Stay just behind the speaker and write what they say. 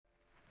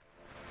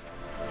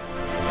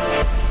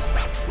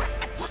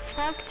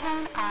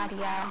The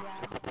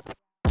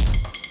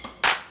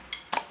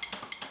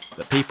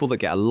people that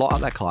get a lot out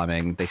of their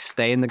climbing, they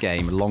stay in the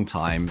game a long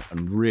time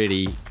and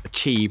really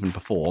achieve and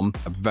perform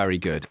are very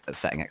good at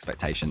setting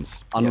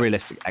expectations.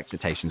 Unrealistic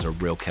expectations are a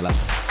real killer.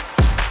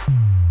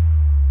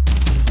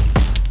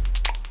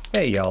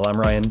 Hey y'all, I'm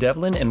Ryan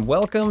Devlin, and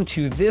welcome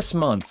to this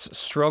month's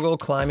Struggle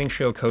Climbing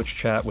Show Coach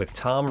Chat with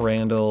Tom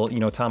Randall.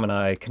 You know, Tom and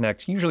I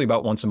connect usually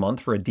about once a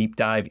month for a deep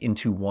dive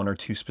into one or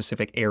two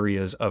specific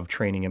areas of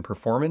training and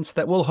performance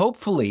that will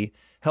hopefully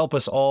help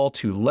us all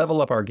to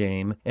level up our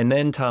game. And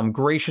then Tom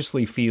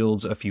graciously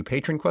fields a few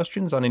patron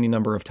questions on any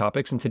number of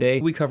topics. And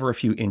today we cover a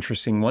few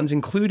interesting ones,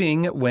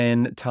 including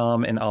when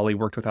Tom and Ollie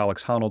worked with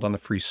Alex Honnold on the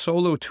free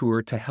solo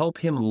tour to help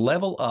him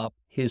level up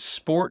his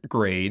sport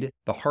grade,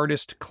 the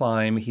hardest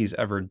climb he's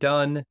ever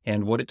done,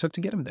 and what it took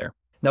to get him there.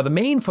 Now, the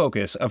main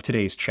focus of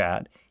today's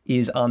chat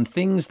is on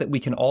things that we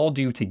can all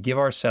do to give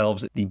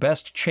ourselves the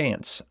best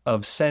chance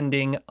of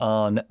sending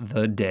on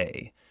the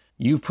day.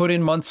 You've put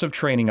in months of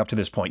training up to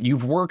this point.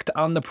 You've worked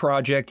on the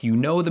project. You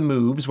know the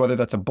moves, whether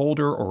that's a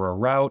boulder or a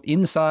route,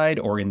 inside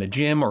or in the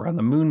gym or on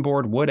the moon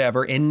board,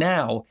 whatever. And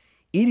now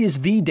it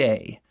is the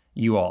day,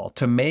 you all,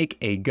 to make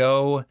a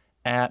go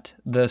at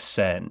the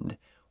send.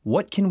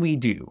 What can we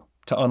do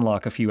to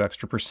unlock a few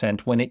extra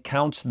percent when it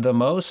counts the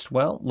most?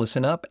 Well,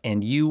 listen up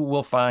and you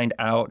will find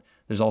out.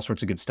 There's all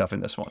sorts of good stuff in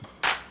this one.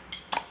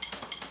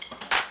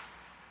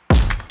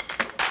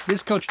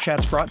 This Coach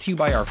Chat's brought to you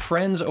by our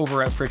friends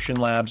over at Friction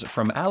Labs.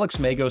 From Alex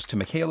Magos to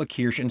Michaela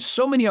Kirsch and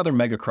so many other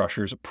mega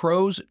crushers,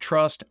 pros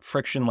trust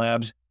Friction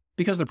Labs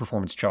because their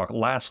performance chalk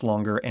lasts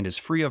longer and is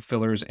free of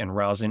fillers and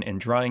rosin and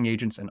drying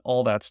agents and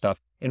all that stuff.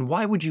 And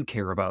why would you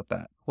care about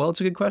that? Well,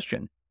 it's a good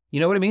question.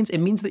 You know what it means? It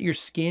means that your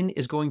skin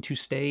is going to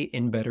stay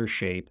in better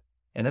shape.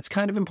 And that's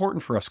kind of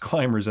important for us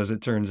climbers, as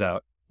it turns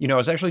out. You know, I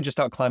was actually just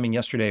out climbing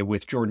yesterday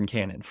with Jordan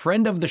Cannon,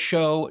 friend of the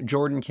show,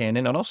 Jordan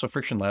Cannon, and also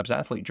Friction Labs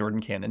athlete,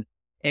 Jordan Cannon.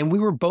 And we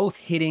were both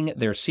hitting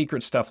their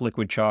secret stuff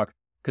liquid chalk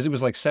because it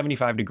was like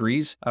 75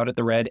 degrees out at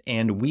the red.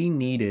 And we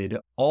needed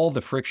all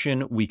the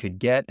friction we could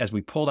get as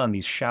we pulled on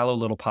these shallow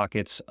little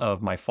pockets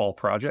of my fall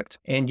project.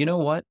 And you know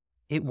what?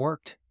 It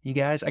worked, you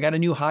guys. I got a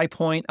new high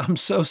point. I'm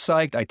so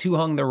psyched. I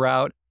two-hung the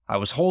route. I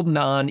was holding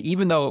on,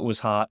 even though it was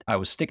hot, I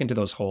was sticking to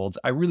those holds.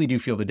 I really do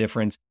feel the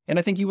difference, and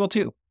I think you will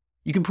too.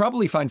 You can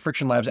probably find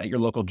Friction Labs at your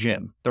local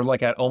gym. They're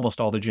like at almost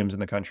all the gyms in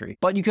the country.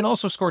 But you can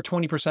also score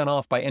 20%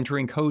 off by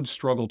entering code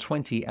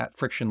STRUGGLE20 at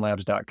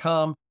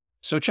frictionlabs.com.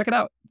 So check it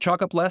out.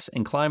 Chalk up less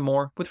and climb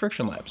more with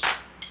Friction Labs.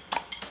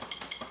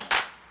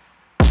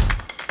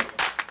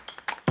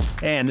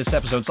 And this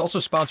episode is also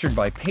sponsored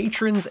by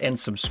patrons and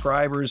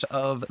subscribers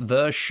of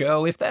the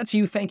show. If that's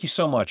you, thank you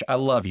so much. I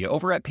love you.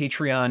 Over at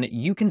Patreon,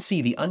 you can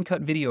see the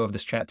uncut video of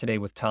this chat today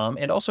with Tom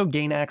and also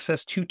gain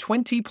access to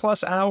 20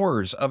 plus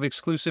hours of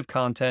exclusive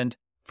content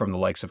from the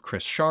likes of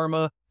Chris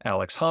Sharma,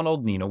 Alex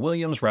Honnold, Nina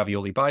Williams,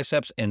 Ravioli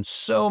Biceps, and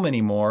so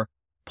many more.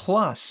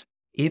 Plus,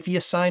 if you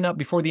sign up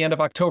before the end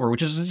of October,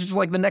 which is just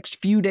like the next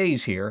few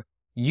days here,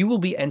 you will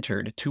be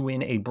entered to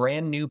win a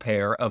brand new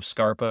pair of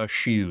Scarpa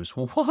shoes.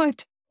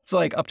 What? It's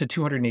like up to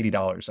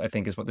 $280, I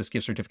think, is what this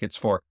gift certificate's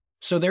for.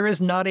 So there is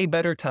not a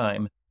better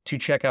time to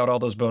check out all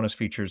those bonus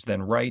features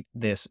than right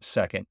this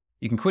second.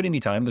 You can quit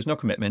anytime. There's no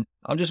commitment.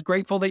 I'm just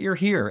grateful that you're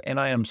here, and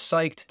I am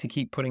psyched to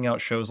keep putting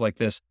out shows like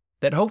this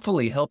that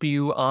hopefully help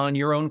you on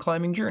your own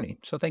climbing journey.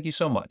 So thank you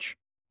so much.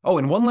 Oh,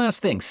 and one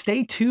last thing.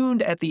 Stay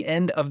tuned at the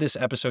end of this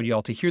episode,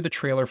 y'all, to hear the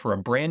trailer for a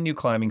brand new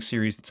climbing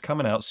series that's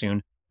coming out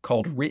soon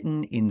called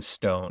Written in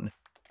Stone.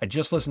 I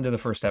just listened to the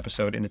first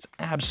episode, and it's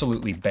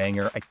absolutely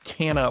banger. I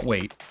cannot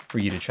wait for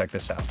you to check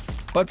this out.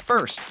 But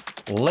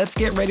first, let's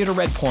get ready to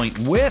Red Point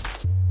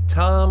with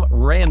Tom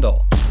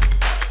Randall.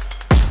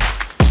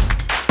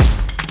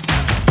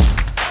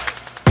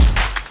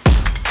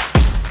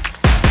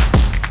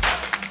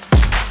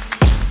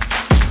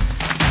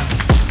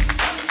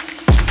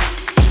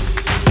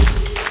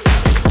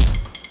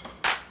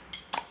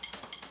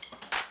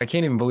 I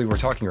can't even believe we're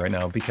talking right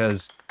now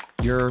because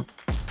you're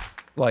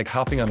like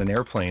hopping on an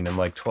airplane in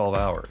like 12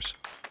 hours.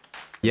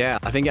 Yeah,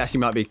 I think it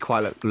actually might be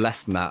quite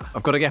less than that.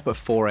 I've got to get up at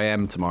 4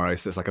 a.m. tomorrow,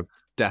 so it's like a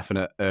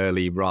definite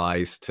early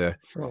rise to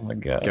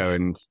go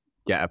and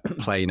get a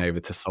plane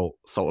over to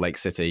Salt Lake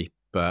City.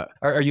 But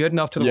are you heading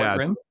off to the White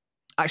Rim?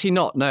 Actually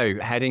not, no.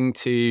 Heading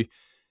to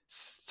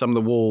some of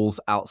the walls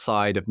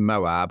outside of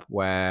Moab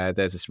where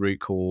there's this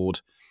route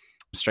called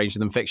Stranger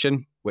Than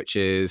Fiction, which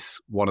is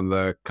one of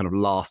the kind of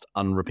last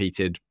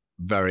unrepeated,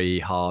 very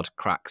hard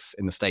cracks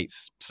in the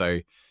States.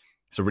 So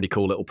it's a really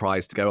cool little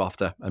prize to go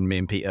after, and me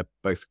and Pete are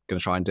both going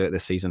to try and do it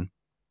this season.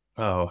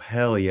 Oh,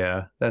 hell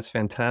yeah. That's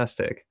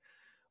fantastic.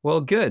 Well,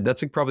 good.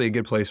 That's probably a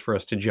good place for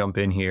us to jump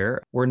in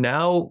here. We're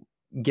now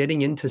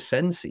getting into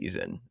send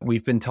season.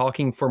 We've been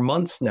talking for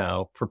months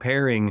now,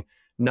 preparing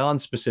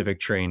non-specific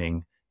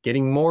training,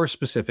 getting more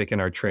specific in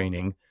our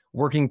training,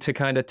 working to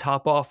kind of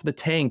top off the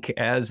tank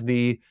as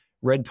the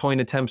Red Point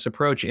attempts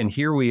approach. And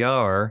here we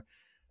are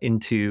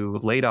into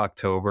late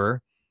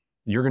October.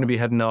 You're going to be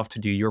heading off to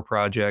do your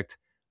project.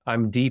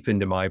 I'm deep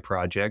into my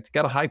project.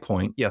 Got a high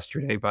point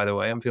yesterday, by the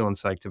way. I'm feeling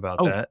psyched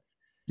about that.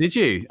 Did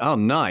you? Oh,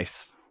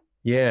 nice.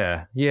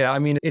 Yeah. Yeah. I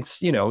mean, it's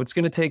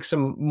going to take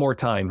some more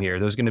time here.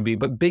 There's going to be,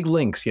 but big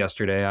links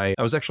yesterday.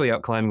 I was actually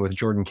out climbing with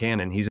Jordan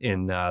Cannon. He's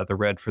in the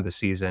red for the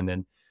season,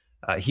 and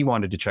he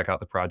wanted to check out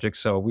the project.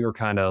 So we were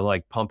kind of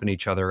like pumping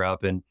each other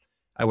up. And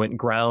I went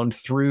ground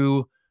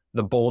through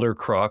the Boulder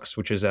Crux,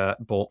 which is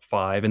at Bolt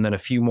 5, and then a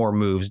few more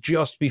moves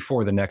just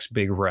before the next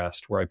big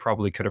rest where I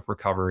probably could have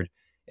recovered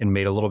and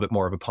made a little bit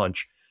more of a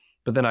punch.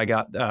 But then I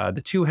got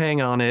the two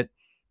hang on it,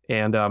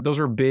 and those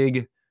were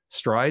big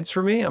strides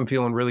for me. I'm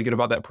feeling really good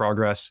about that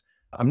progress.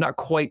 I'm not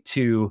quite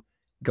to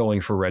going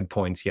for red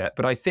points yet,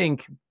 but I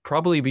think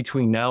probably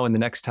between now and the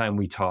next time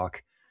we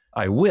talk,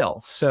 I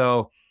will.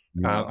 So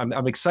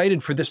I'm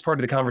excited for this part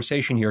of the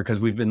conversation here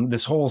because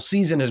this whole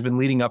season has been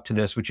leading up to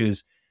this, which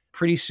is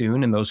pretty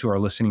soon. And those who are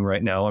listening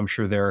right now, I'm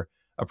sure they're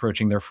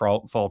approaching their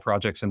fall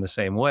projects in the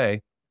same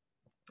way.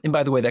 And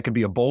by the way, that could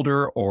be a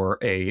boulder or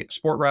a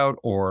sport route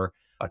or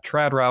a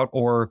trad route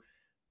or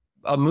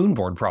a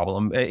moonboard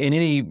problem. In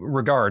any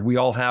regard, we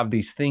all have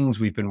these things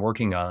we've been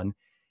working on.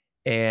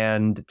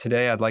 And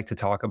today I'd like to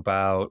talk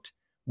about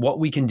what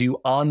we can do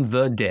on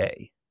the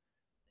day.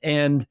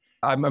 And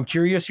I'm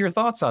curious your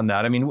thoughts on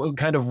that. I mean,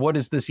 what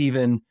does this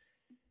even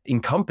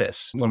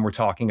encompass when we're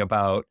talking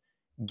about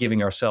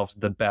giving ourselves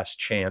the best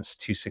chance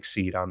to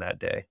succeed on that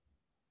day?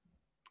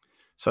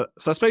 So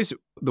I suppose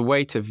the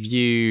way to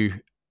view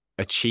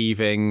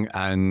achieving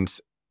and,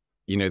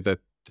 the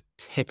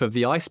tip of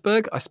the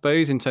iceberg, I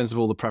suppose, in terms of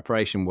all the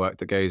preparation work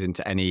that goes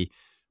into any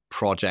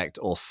project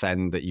or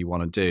send that you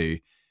want to do,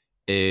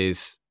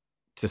 is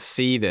to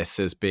see this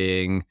as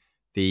being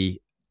the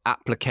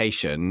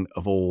application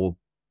of all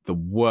the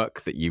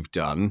work that you've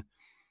done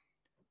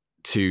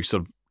to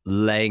sort of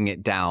laying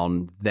it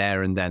down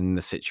there and then in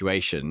the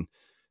situation.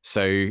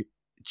 So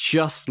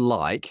just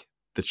like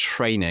the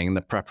training and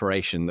the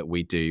preparation that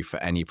we do for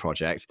any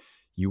project,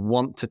 you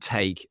want to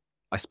take,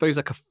 I suppose,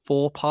 like a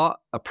 4-part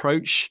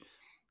approach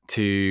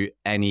to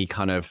any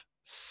kind of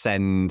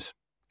send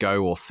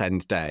go or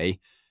send day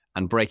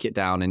and break it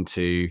down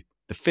into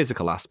the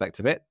physical aspect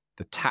of it,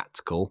 the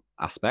tactical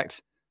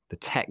aspect, the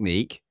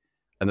technique,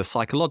 and the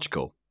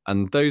psychological.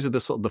 And those are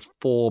the sort of the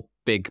 4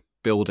 big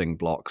building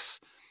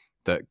blocks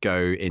that go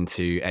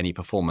into any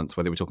performance,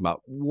 whether we're talking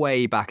about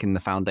way back in the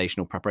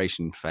foundational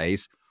preparation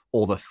phase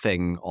or the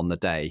thing on the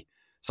day.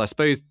 So I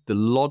suppose the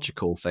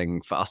logical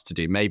thing for us to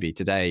do maybe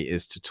today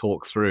is to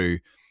talk through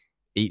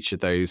each of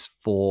those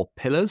 4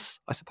 pillars,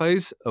 I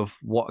suppose, of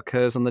what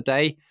occurs on the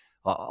day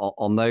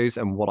on those,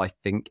 and what I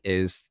think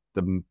is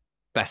the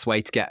best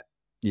way to get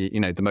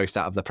the most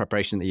out of the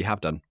preparation that you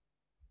have done.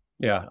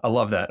 Yeah, I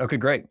love that. Okay,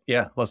 great.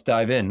 Yeah, let's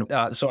dive in.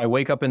 So I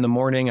wake up in the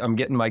morning, I'm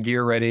getting my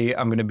gear ready.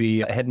 I'm going to be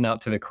heading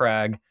out to the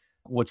crag.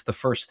 What's the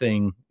first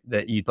thing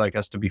that you'd like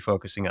us to be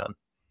focusing on?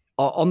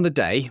 On the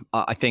day,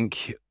 I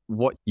think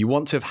what you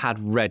want to have had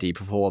ready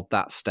before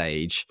that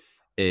stage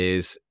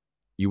is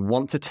you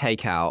want to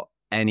take out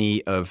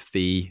any of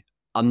the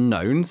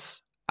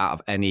unknowns out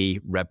of any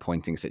red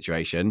pointing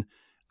situation,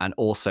 and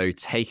also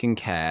taking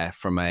care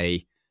from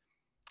a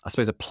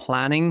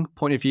planning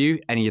point of view,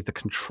 any of the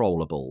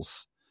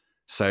controllables.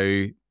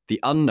 So the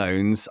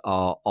unknowns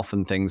are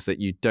often things that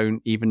you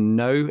don't even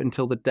know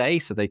until the day.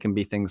 So they can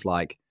be things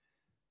like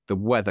the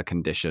weather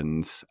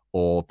conditions,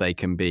 or they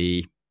can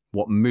be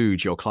what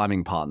mood your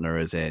climbing partner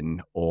is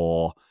in,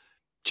 or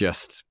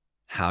just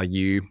how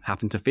you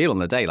happen to feel on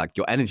the day, like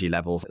your energy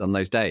levels on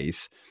those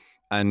days.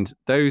 And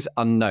those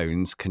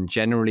unknowns can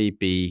generally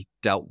be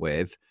dealt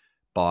with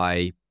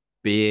by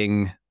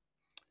being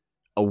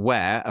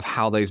aware of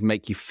how those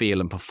make you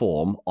feel and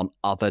perform on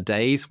other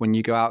days when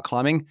you go out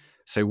climbing.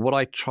 So what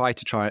I trying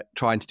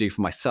to do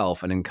for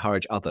myself and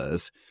encourage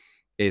others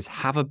is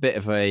have a bit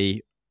of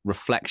a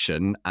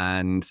reflection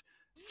and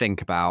think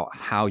about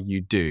how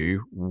you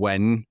do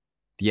when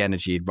the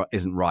energy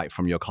isn't right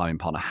from your climbing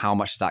partner. How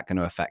much is that going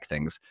to affect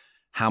things?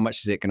 How much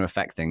is it going to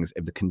affect things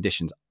if the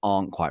conditions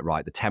aren't quite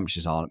right, the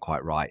temperatures aren't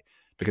quite right?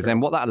 Because then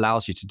what that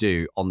allows you to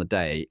do on the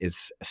day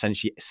is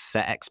essentially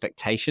set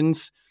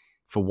expectations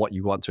for what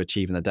you want to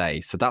achieve in the day.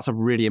 So that's a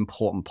really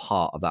important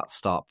part of that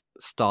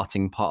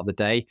starting part of the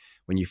day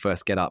when you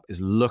first get up,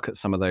 is look at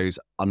some of those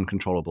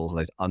uncontrollables,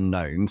 those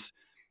unknowns,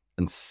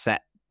 and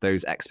set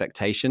those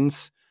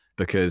expectations,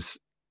 because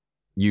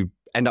you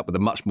end up with a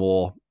much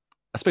more,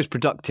 I suppose,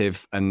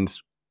 productive and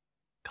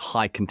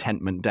high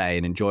contentment day,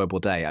 an enjoyable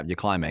day of your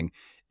climbing,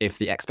 if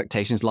the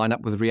expectations line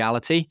up with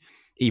reality,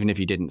 even if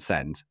you didn't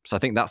send. So I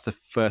think that's the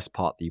first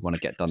part that you want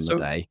to get done in the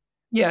day.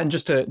 Yeah, and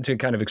just to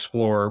kind of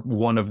explore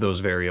one of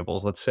those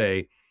variables, let's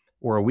say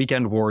we're a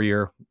weekend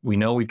warrior. We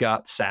know we've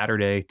got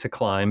Saturday to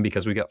climb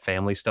because we got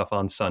family stuff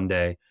on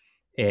Sunday,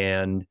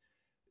 and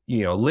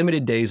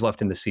limited days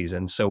left in the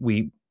season. So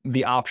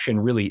the option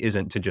really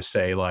isn't to just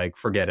say like,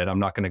 forget it, I'm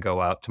not going to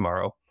go out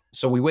tomorrow.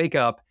 So we wake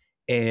up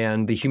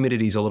and the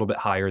humidity is a little bit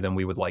higher than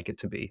we would like it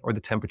to be, or the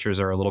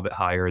temperatures are a little bit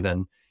higher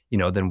than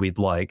we'd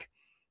like.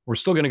 We're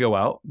still going to go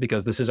out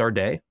because this is our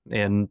day.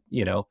 And,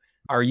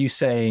 are you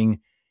saying,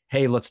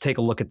 hey, let's take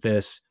a look at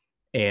this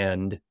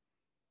and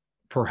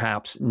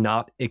perhaps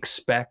not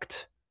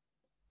expect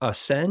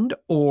ascend,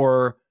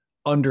 or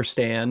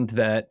understand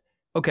that,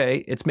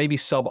 okay, it's maybe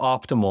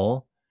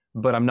suboptimal,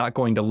 but I'm not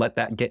going to let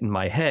that get in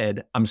my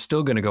head. I'm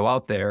still going to go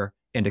out there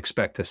and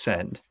expect to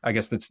send. I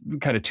guess that's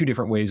kind of two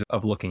different ways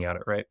of looking at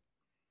it, right?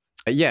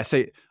 Yeah,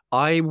 so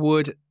I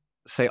would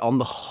say on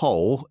the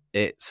whole,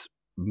 it's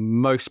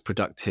most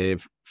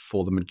productive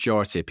for the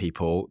majority of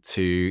people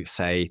to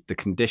say the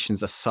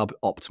conditions are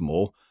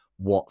suboptimal.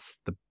 What's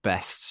the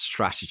best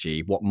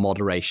strategy? What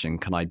moderation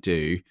can I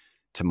do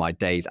to my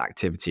day's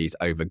activities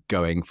over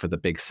going for the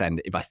big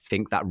send if I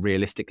think that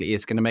realistically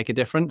is going to make a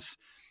difference?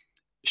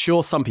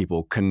 Sure, some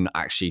people can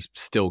actually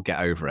still get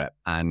over it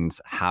and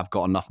have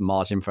got enough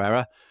margin for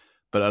error.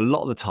 But a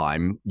lot of the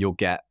time, you'll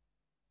get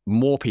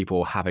more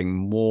people having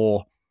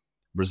more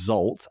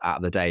results out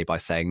of the day by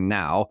saying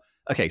now,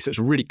 okay, so it's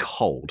really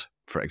cold,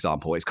 for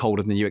example. It's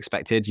colder than you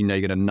expected. You know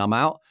you're going to numb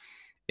out.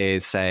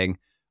 Is saying,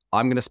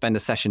 I'm going to spend a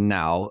session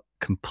now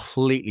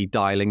completely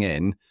dialing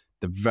in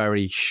the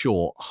very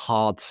short,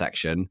 hard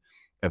section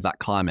of that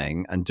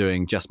climbing and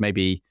doing just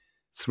maybe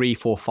 3,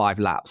 4, 5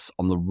 laps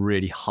on the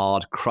really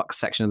hard crux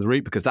section of the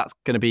route, because that's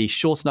going to be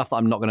short enough that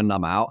I'm not going to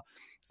numb out.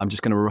 I'm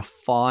just going to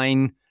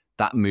refine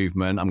that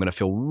movement. I'm going to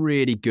feel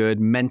really good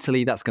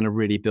mentally. That's going to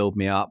really build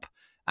me up.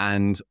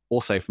 And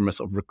also from a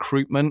sort of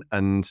recruitment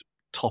and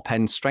top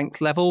end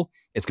strength level,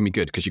 it's going to be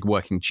good because you're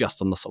working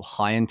just on the sort of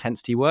high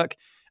intensity work.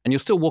 And you'll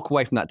still walk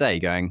away from that day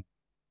going,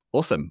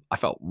 awesome, I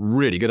felt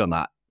really good on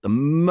that. The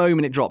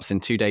moment it drops in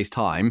 2 days'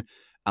 time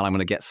and I'm going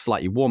to get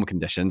slightly warmer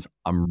conditions,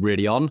 I'm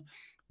really on,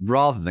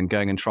 rather than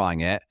going and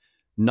trying it,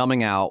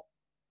 numbing out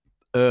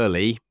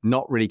early,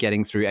 not really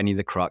getting through any of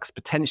the crux,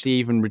 potentially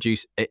even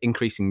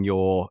increasing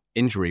your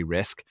injury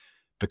risk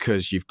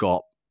because you've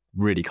got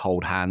really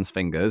cold hands,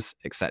 fingers,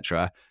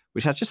 etc.,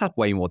 which has just had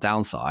way more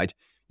downside.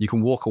 You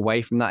can walk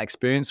away from that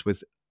experience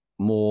with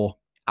more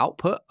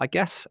output, I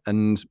guess,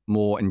 and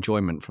more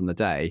enjoyment from the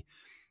day.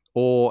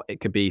 Or it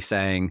could be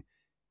saying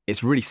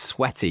it's really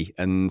sweaty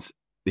and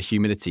the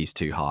humidity is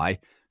too high.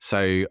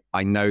 So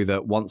I know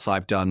that once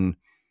I've done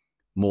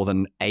more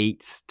than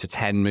 8 to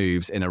 10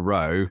 moves in a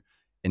row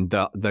in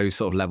those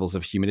sort of levels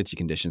of humidity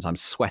conditions, I'm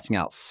sweating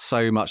out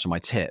so much on my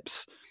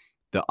tips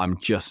that I'm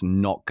just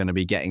not going to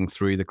be getting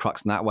through the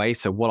crux in that way.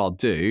 So what I'll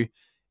do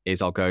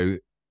is I'll go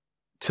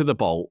to the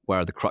bolt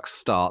where the crux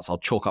starts. I'll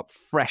chalk up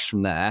fresh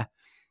from there,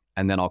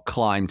 and then I'll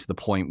climb to the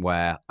point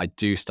where I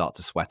do start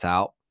to sweat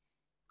out,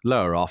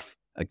 lower off,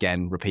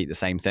 again, repeat the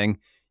same thing.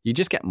 You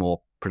just get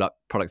more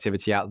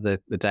productivity out of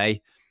the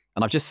day.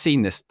 And I've just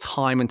seen this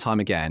time and time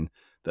again,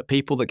 that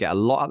people that get a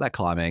lot out of their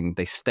climbing,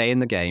 they stay in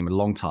the game a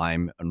long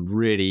time and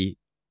really,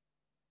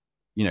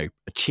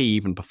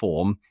 achieve and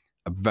perform,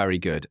 are very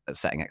good at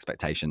setting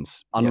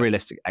expectations.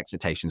 Unrealistic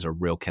expectations are a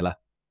real killer.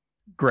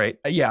 Great.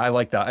 Yeah, I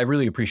like that. I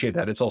really appreciate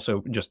that. It's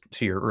also, just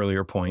to your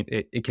earlier point,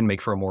 it can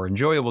make for a more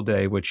enjoyable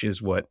day, which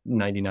is what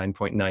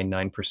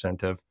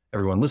 99.99% of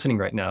everyone listening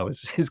right now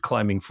is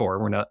climbing for.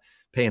 We're not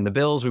paying the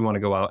bills. We want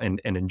to go out and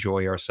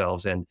enjoy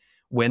ourselves. And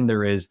when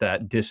there is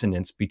that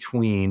dissonance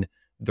between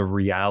the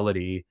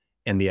reality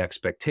and the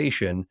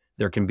expectation,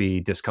 there can be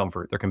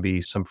discomfort. There can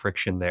be some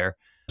friction there.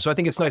 So I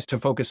think it's nice to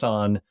focus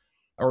on,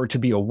 or to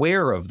be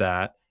aware of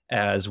that,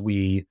 as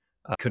we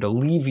could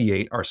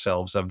alleviate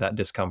ourselves of that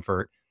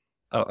discomfort,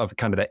 of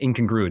kind of that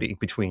incongruity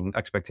between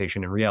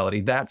expectation and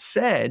reality. That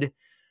said,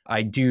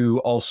 I do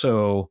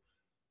also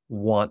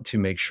want to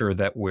make sure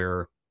that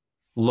we're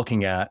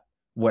looking at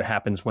what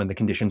happens when the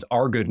conditions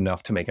are good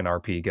enough to make an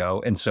RP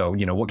go. And so,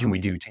 what can we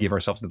do to give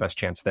ourselves the best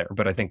chance there?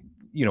 But I think,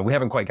 we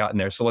haven't quite gotten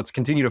there. So let's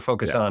continue to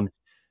focus on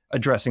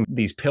addressing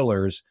these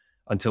pillars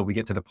until we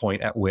get to the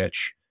point at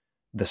which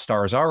the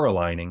stars are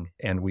aligning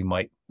and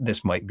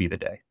this might be the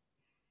day.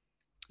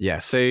 Yeah.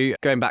 So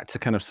going back to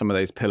kind of some of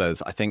those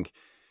pillars, I think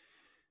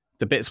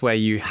the bits where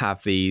you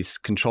have these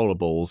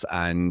controllables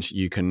and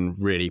you can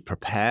really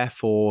prepare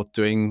for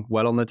doing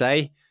well on the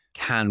day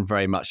can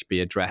very much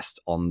be addressed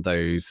on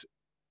those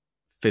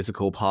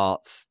physical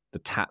parts, the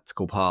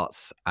tactical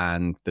parts,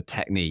 and the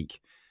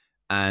technique.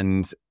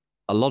 And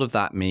a lot of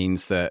that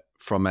means that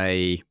from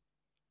a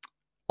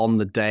on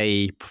the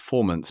day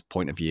performance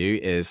point of view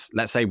is,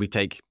 let's say we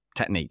take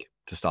technique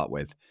to start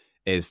with,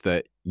 is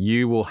that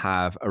you will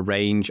have a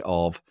range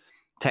of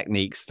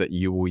techniques that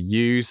you will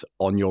use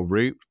on your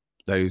route.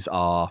 Those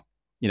are,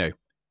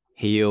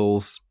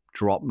 heels,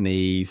 drop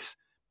knees,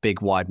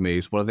 big wide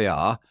moves, whatever they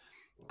are.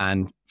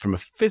 And from a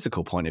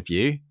physical point of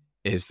view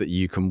is that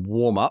you can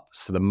warm up.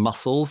 So the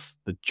muscles,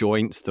 the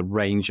joints, the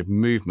range of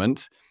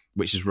movement,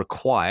 which is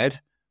required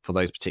for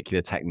those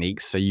particular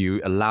techniques. So you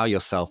allow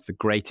yourself the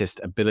greatest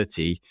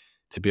ability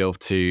to be able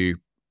to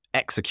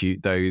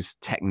execute those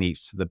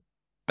techniques to the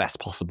best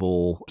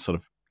possible sort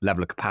of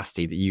level of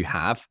capacity that you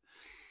have.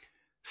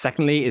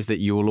 Secondly, is that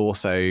you will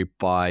also,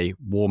 by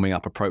warming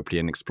up appropriately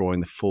and exploring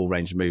the full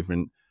range of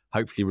movement,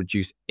 hopefully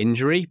reduce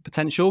injury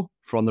potential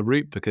for on the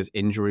route, because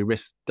injury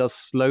risk does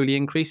slowly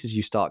increase as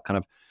you start kind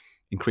of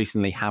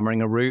increasingly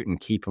hammering a route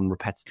and keep on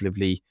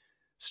repetitively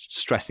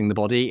stressing the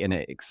body in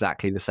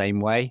exactly the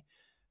same way.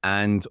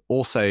 And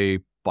also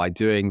by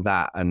doing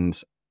that and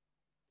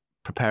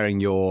preparing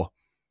your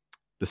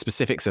the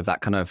specifics of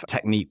that kind of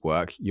technique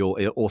work, it'll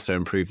also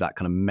improve that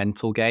kind of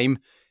mental game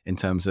in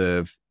terms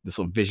of the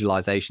sort of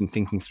visualization,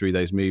 thinking through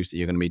those moves that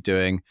you're going to be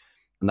doing.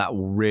 And that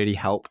will really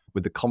help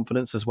with the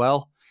confidence as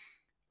well.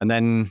 And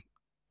then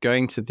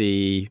going to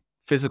the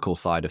physical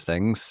side of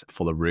things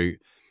for the route,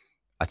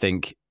 I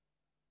think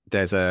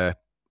there's a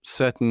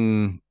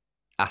certain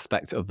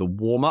aspect of the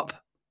warm-up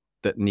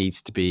that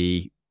needs to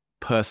be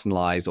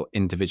personalized or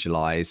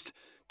individualized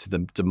to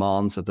the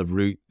demands of the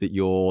route that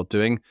you're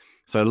doing.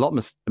 So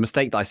a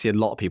mistake that I see a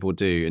lot of people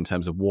do in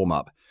terms of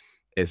warm-up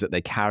is that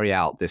they carry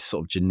out this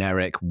sort of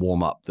generic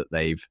warm-up that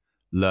they've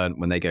learned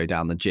when they go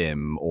down the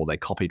gym or they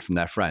copied from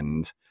their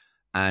friend.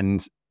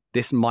 And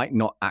this might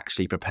not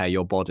actually prepare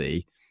your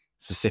body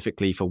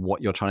specifically for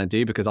what you're trying to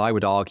do, because I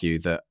would argue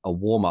that a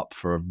warm-up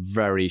for a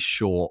very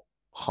short,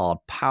 hard,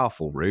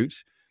 powerful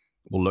route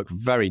will look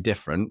very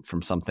different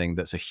from something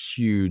that's a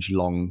huge,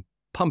 long,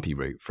 pumpy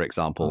route. For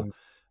example,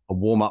 a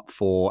warm-up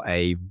for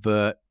a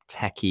vert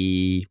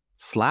techie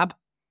slab,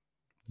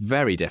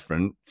 very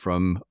different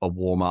from a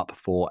warm-up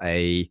for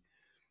a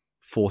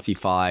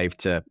 45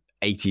 to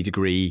 80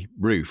 degree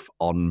roof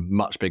on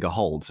much bigger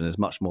holds and is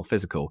much more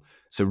physical.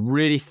 So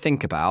really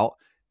think about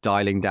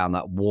dialing down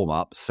that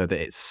warm-up so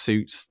that it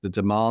suits the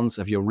demands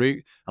of your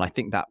route. And I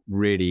think that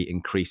really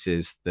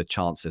increases the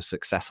chance of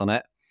success on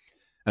it.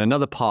 And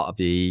another part of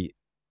the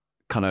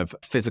kind of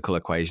physical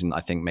equation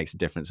I think makes a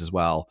difference as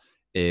well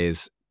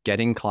is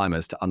getting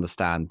climbers to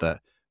understand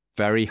that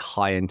very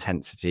high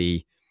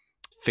intensity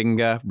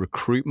finger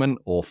recruitment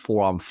or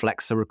forearm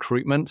flexor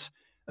recruitment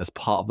as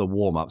part of the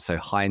warm-up, so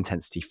high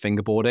intensity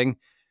fingerboarding,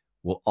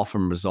 will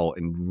often result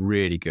in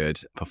really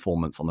good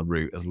performance on the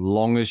route as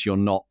long as you're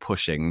not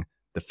pushing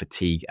the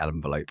fatigue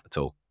envelope at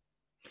all.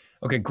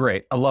 Okay,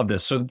 great. I love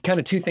this. So kind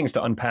of two things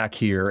to unpack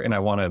here, and I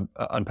want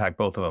to unpack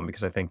both of them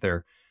because I think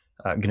they're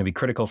going to be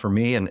critical for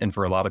me and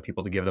for a lot of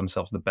people to give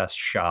themselves the best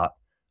shot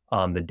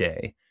on the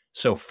day.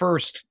 So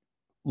first,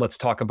 let's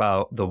talk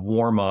about the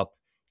warm-up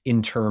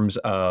in terms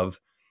of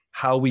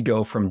how we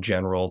go from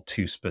general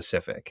to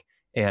specific.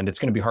 And it's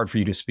going to be hard for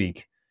you to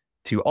speak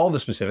to all the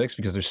specifics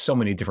because there's so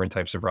many different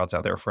types of routes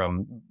out there,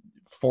 from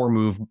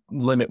 4-move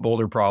limit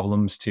boulder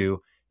problems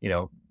to,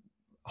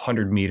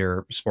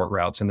 100-meter sport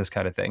routes and this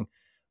kind of thing.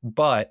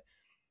 But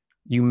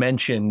you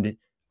mentioned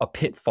a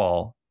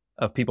pitfall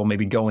of people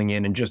maybe going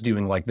in and just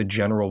doing like the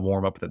general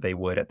warm-up that they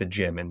would at the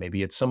gym. And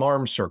maybe it's some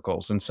arm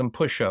circles and some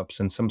push-ups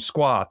and some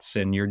squats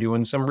and you're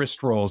doing some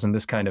wrist rolls and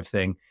this kind of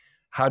thing.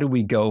 How do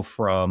we go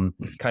from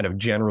kind of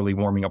generally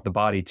warming up the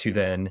body to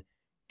then,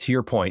 to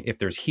your point, if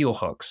there's heel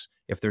hooks,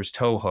 if there's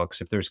toe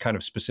hooks, if there's kind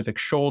of specific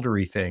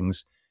shouldery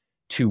things,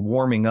 to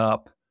warming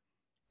up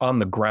on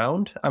the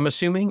ground, I'm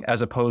assuming,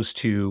 as opposed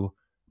to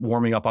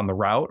warming up on the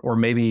route? Or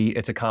maybe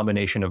it's a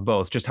combination of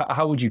both. Just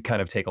how would you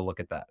kind of take a look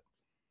at that?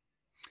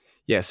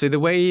 Yeah, so the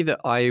way that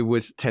I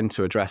would tend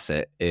to address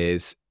it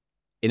is,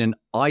 in an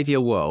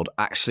ideal world,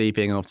 actually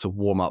being able to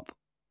warm up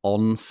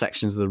on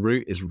sections of the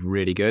route is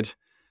really good.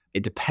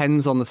 It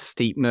depends on the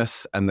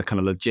steepness and the kind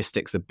of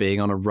logistics of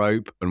being on a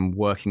rope and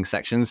working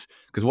sections.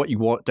 Because what you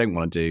don't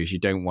want to do is you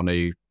don't want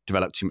to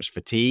develop too much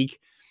fatigue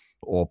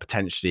or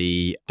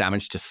potentially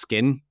damage to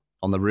skin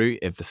on the route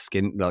if the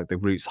skin, like the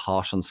route's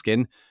harsh on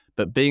skin.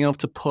 But being able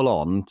to pull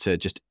on to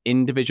just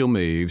individual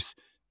moves,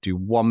 do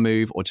one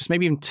move or just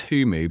maybe even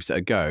two moves at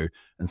a go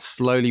and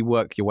slowly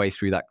work your way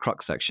through that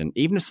crux section,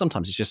 even if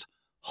sometimes it's just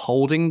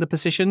holding the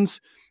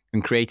positions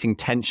and creating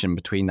tension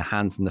between the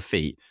hands and the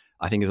feet,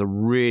 I think is a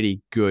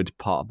really good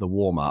part of the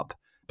warm-up.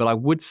 But I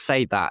would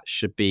say that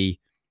should be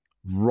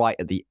right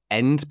at the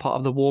end part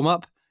of the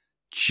warm-up,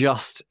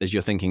 just as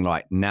you're thinking,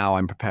 right, now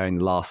I'm preparing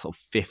the last sort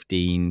of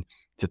 15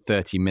 to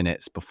 30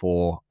 minutes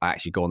before I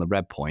actually go on the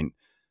red point.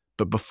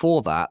 But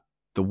before that,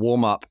 the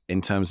warm-up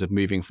in terms of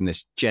moving from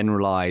this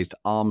generalized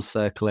arm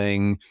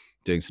circling,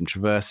 doing some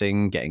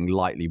traversing, getting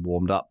lightly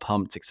warmed up,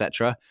 pumped,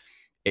 etc.,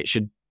 it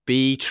should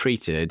be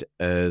treated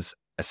as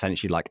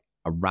essentially like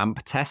a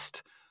ramp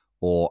test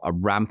or a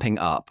ramping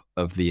up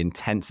of the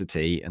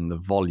intensity and the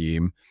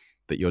volume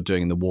that you're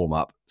doing in the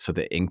warm-up so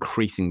that it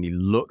increasingly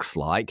looks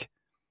like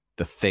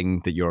the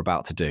thing that you're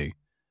about to do.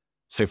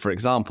 So for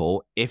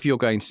example, if you're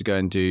going to go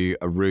and do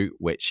a route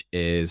which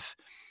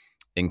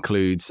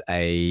includes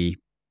a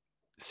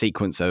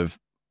sequence of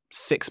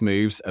 6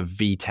 moves of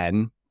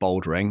V10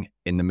 bouldering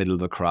in the middle of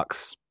the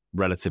crux,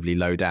 relatively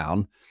low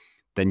down,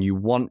 then you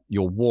want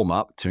your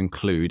warm-up to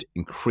include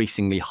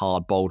increasingly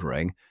hard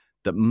bouldering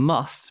that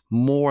must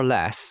more or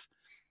less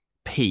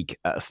peak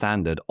at a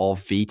standard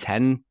of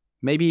V10,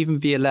 maybe even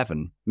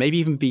V11, maybe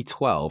even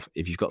V12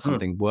 if you've got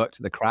something worked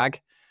at the crag.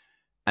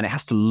 And it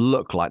has to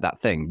look like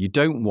that thing. You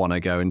don't want to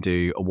go and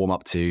do a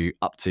warm-up to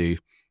up to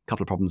a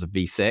couple of problems of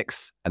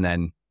V6 and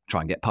then try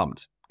and get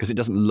pumped, because it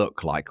doesn't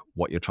look like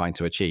what you're trying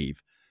to achieve.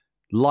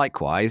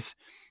 Likewise,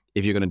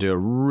 if you're going to do a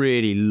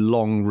really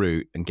long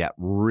route and get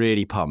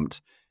really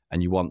pumped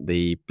and you want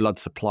the blood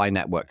supply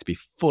network to be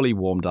fully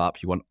warmed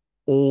up, you want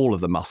all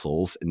of the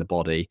muscles in the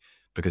body,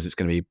 because it's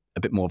going to be a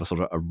bit more of a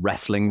sort of a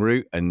wrestling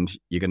route and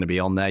you're going to be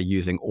on there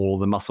using all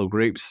the muscle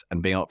groups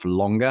and being up for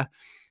longer,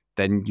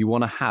 then you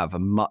want to have a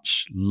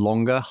much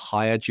longer,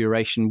 higher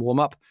duration warm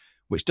up,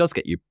 which does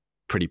get you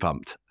pretty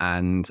pumped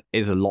and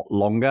is a lot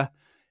longer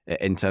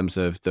in terms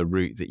of the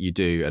route that you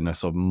do and a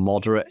sort of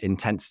moderate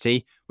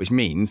intensity, which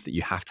means that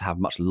you have to have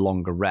much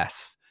longer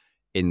rests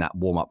in that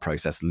warm up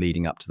process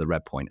leading up to the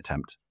red point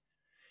attempt.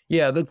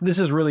 Yeah, this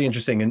is really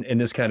interesting.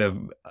 And this kind of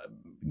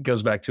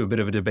goes back to a bit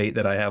of a debate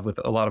that I have with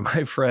a lot of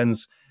my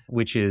friends,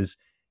 which is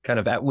kind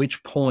of at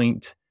which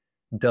point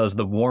does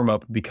the warm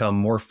up become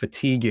more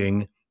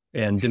fatiguing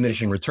and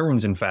diminishing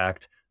returns, in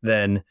fact,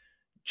 than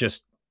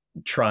just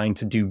trying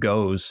to do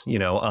goes,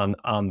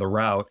 on the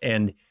route.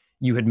 And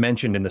you had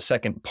mentioned in the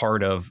second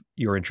part of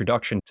your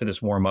introduction to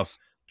this warm up,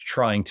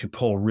 trying to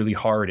pull really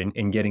hard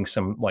and getting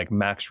some like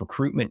max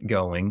recruitment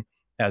going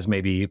as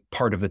maybe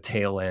part of the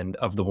tail end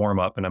of the warm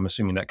up. And I'm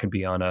assuming that could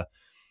be on a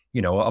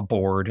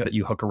board that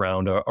you hook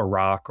around a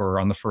rock or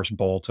on the first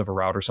bolt of a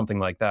route or something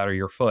like that, or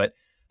your foot.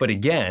 But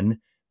again,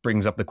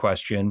 brings up the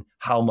question,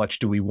 how much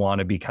do we want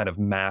to be kind of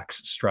max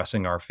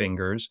stressing our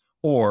fingers?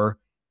 Or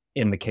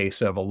in the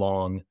case of a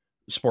long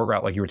sport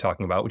route like you were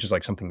talking about, which is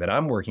like something that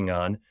I'm working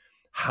on,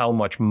 how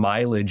much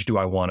mileage do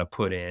I want to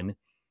put in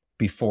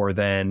before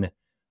then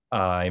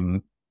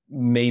I'm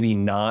maybe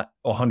not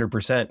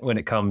 100% when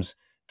it comes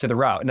to the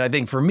route? And I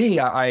think for me,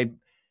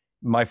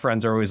 my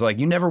friends are always like,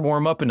 you never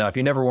warm up enough.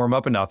 You never warm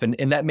up enough.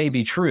 And that may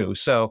be true.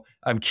 So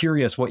I'm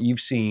curious what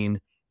you've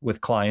seen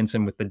with clients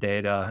and with the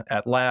data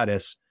at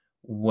Lattice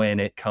when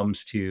it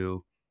comes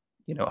to,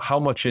 how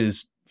much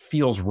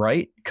feels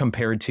right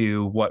compared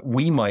to what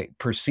we might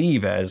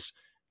perceive as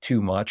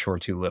too much or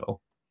too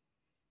little.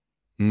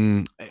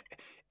 It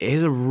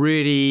is a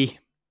really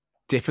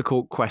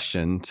difficult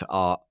question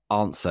to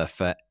answer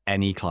for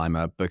any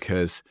climber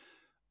because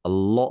a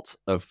lot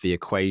of the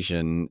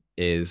equation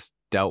is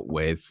dealt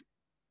with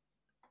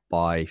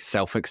by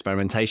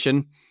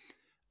self-experimentation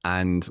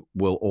and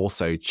will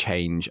also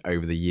change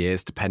over the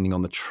years depending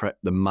on the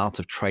amount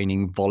of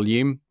training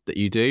volume that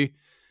you do.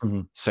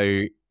 Mm-hmm.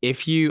 So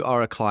if you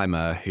are a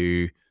climber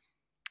who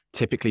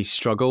typically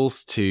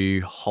struggles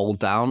to hold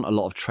down a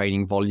lot of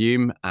training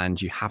volume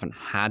and you haven't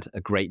had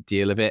a great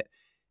deal of it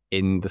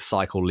in the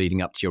cycle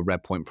leading up to your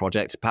red point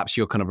project, perhaps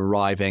you're kind of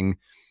arriving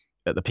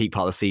at the peak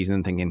part of the season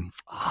and thinking,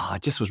 I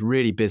just was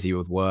really busy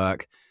with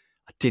work.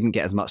 I didn't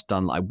get as much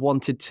done that I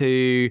wanted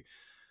to.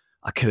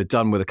 I could have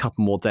done with a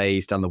couple more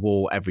days down the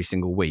wall every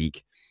single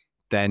week.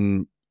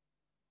 Then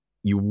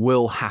you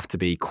will have to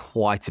be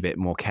quite a bit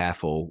more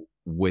careful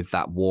with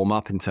that warm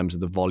up in terms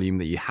of the volume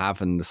that you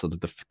have and the sort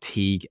of the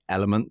fatigue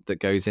element that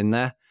goes in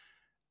there.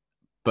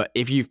 But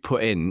if you've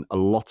put in a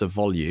lot of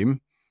volume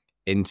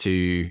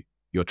into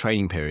your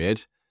training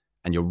period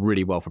and you're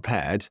really well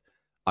prepared,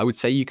 I would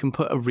say you can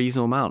put a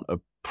reasonable amount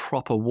of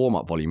proper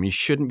warm-up volume. You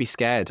shouldn't be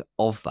scared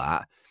of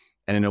that.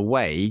 And in a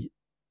way,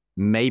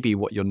 maybe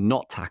what you're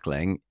not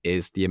tackling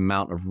is the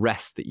amount of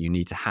rest that you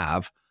need to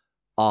have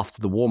after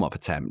the warm-up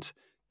attempt.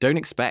 Don't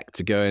expect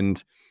to go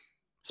and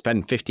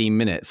spend 15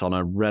 minutes on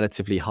a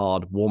relatively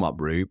hard warm-up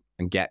route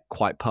and get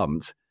quite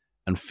pumped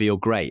and feel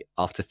great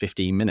after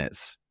 15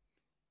 minutes.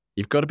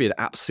 You've got to be an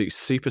absolute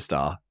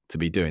superstar to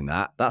be doing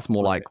that. That's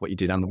more like what you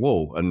do down the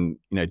wall and,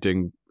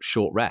 doing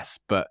short rests.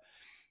 But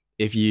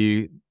if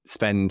you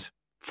spend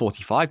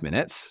 45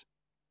 minutes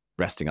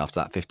resting after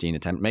that 15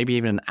 attempt, maybe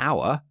even an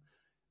hour,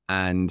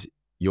 and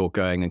you're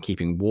going and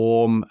keeping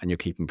warm and you're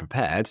keeping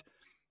prepared,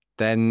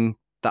 then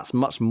that's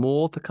much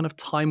more the kind of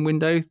time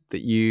window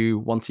that you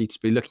wanted to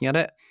be looking at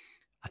it.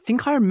 I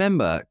think I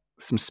remember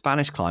some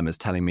Spanish climbers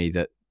telling me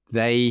that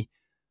they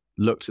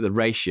looked at the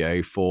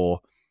ratio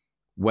for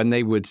when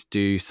they would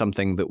do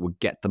something that would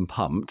get them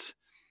pumped,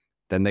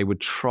 then they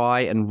would try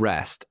and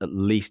rest at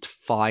least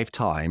 5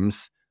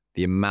 times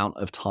the amount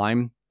of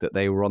time that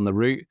they were on the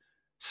route.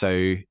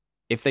 So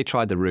if they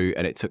tried the route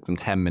and it took them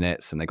 10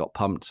 minutes and they got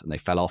pumped and they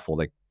fell off or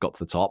they got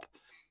to the top,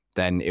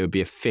 then it would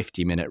be a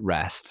 50-minute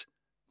rest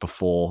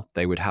before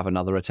they would have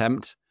another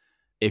attempt.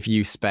 If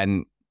you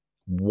spent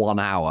 1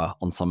 hour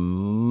on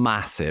some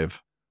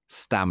massive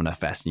stamina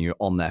fest and you're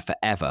on there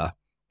forever,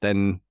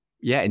 then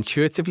yeah,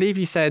 intuitively, if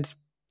you said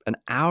an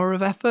hour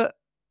of effort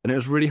and it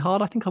was really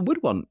hard, I think I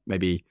would want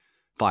maybe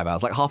 5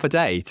 hours, like half a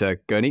day to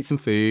go and eat some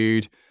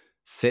food,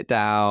 sit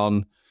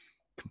down,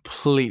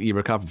 completely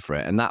recover for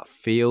it. And that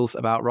feels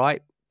about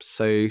right.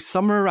 So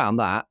somewhere around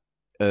that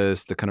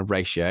is the kind of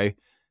ratio.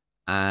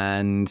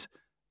 And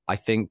I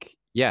think,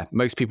 yeah,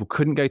 most people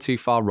couldn't go too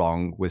far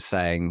wrong with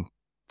saying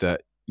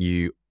that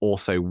you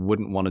also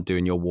wouldn't want to do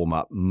in your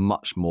warm-up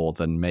much more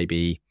than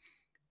maybe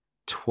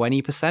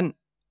 20%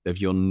 of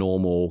your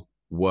normal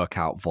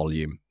workout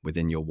volume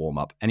within your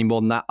warm-up. Any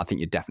more than that, I think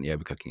you're definitely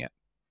overcooking it.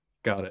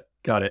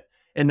 Got it.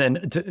 And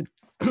then to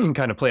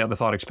kind of play out the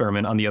thought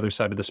experiment on the other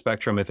side of the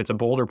spectrum, if it's a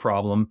boulder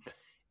problem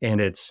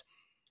and it's,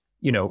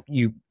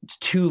 you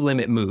 2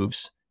 limit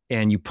moves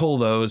and you pull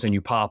those and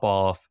you pop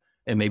off,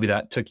 and maybe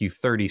that took you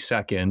 30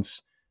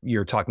 seconds,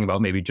 you're talking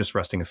about maybe just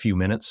resting a few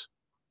minutes.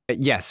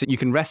 Yes, you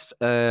can rest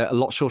a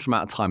lot shorter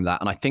amount of time than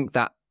that. And I think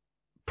that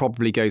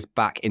probably goes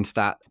back into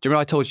that. Do you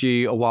remember I told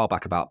you a while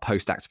back about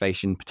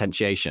post-activation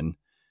potentiation?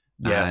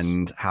 Yes.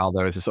 and how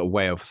there is a sort of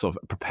way of sort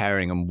of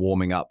preparing and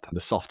warming up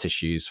the soft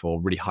tissues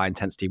for really high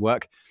intensity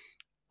work.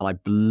 And I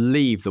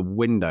believe the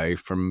window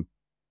from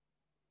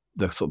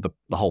the sort of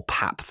the whole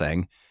PAP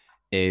thing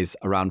is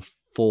around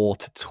 4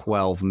 to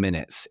 12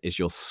 minutes is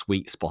your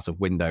sweet spot of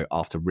window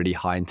after really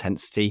high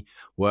intensity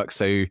work.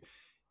 So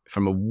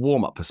from a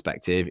warm up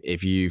perspective,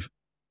 if you've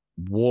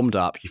warmed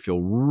up, you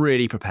feel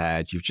really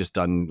prepared, you've just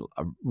done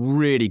a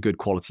really good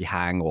quality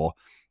hang or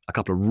a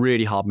couple of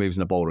really hard moves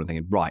in a boulder and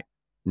thinking, right,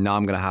 now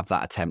I'm going to have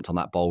that attempt on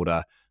that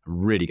boulder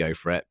and really go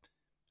for it.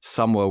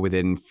 Somewhere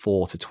within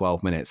 4 to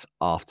 12 minutes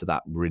after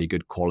that really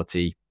good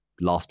quality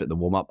last bit of the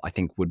warm up, I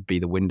think would be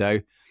the window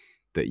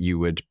that you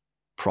would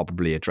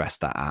probably address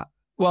that at.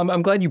 Well,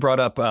 I'm glad you brought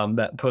up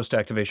that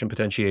post-activation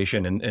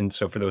potentiation. And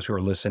so for those who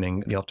are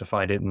listening, you'll have to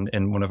find it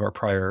in one of our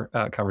prior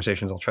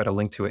conversations. I'll try to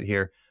link to it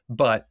here.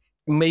 But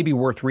maybe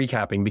worth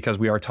recapping because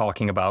we are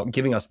talking about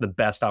giving us the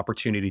best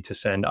opportunity to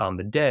send on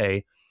the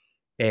day.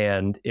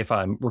 And if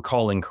I'm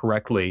recalling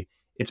correctly,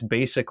 it's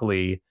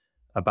basically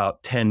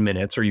about 10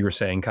 minutes, or you were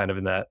saying kind of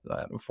in that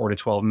 4 to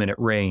 12 minute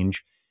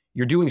range.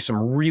 You're doing some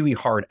really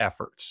hard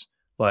efforts.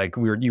 Like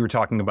you were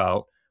talking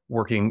about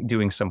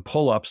doing some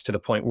pull-ups to the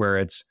point where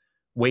it's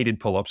weighted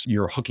pull-ups.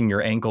 You're hooking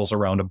your ankles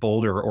around a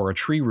boulder or a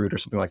tree root or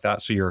something like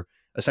that. So you're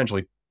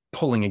essentially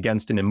pulling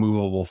against an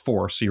immovable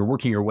force. So you're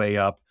working your way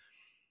up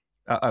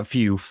a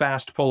few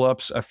fast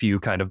pull-ups, a few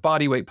kind of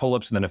body weight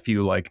pull-ups, and then a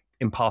few like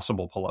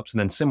impossible pull-ups. And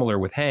then similar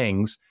with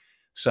hangs,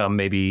 some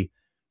maybe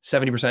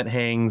 70%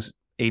 hangs,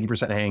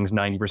 80% hangs,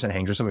 90%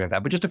 hangs or something like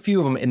that. But just a few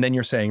of them. And then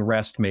you're saying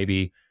rest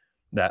maybe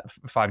that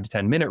 5 to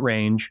 10 minute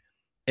range.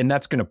 And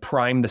that's going to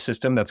prime the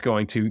system. That's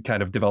going to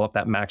kind of develop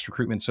that max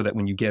recruitment so that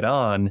when you get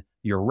on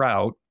your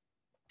route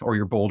or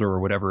your boulder or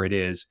whatever it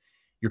is,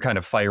 you're kind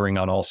of firing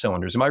on all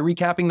cylinders. Am I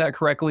recapping that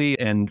correctly?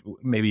 And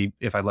maybe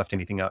if I left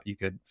anything out, you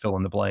could fill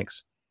in the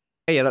blanks.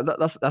 Yeah,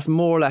 that's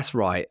more or less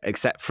right,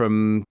 except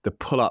from the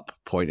pull-up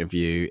point of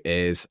view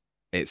is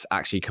it's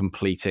actually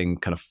completing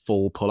kind of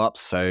full pull-ups.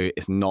 So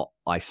it's not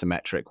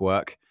isometric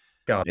work.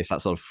 Got it. It's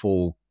that sort of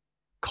full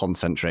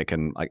concentric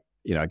and like,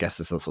 I guess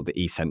it's sort of the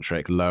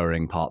eccentric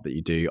lowering part that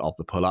you do of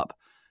the pull-up.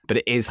 But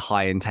it is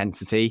high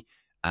intensity.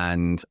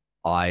 And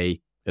I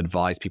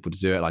advise people to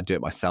do it. And I do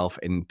it myself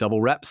in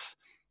double reps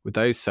with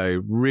those.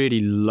 So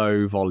really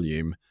low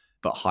volume,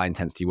 but high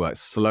intensity work,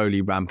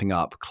 slowly ramping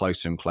up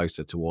closer and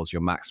closer towards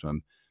your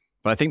maximum.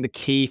 But I think the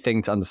key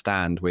thing to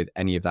understand with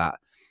any of that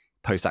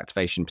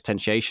post-activation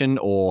potentiation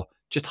or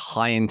just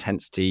high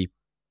intensity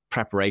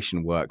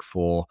preparation work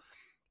for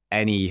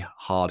any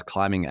hard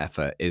climbing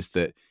effort is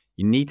that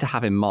you need to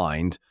have in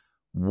mind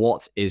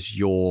what does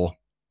your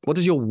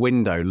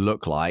window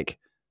look like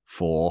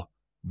for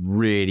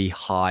really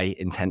high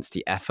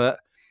intensity effort.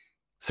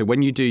 So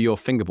when you do your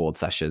fingerboard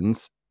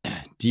sessions,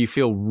 do you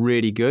feel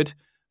really good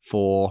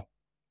for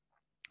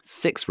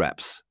 6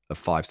 reps of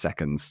 5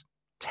 seconds,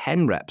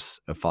 10 reps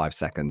of 5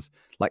 seconds?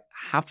 Like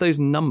have those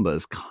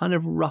numbers kind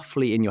of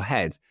roughly in your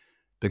head,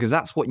 because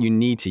that's what you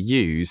need to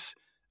use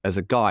as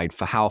a guide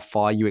for how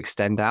far you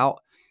extend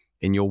out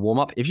in your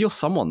warm-up. If you're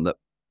someone that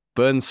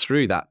burns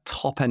through that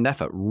top end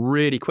effort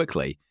really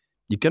quickly,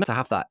 you're going to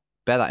have that,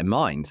 bear that in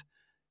mind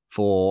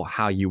for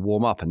how you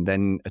warm up and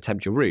then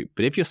attempt your route.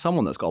 But if you're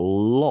someone that's got a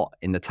lot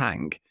in the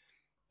tank,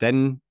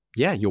 then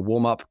yeah, your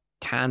warm-up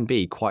can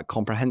be quite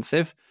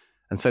comprehensive.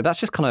 And so that's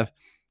just kind of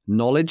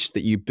knowledge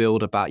that you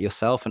build about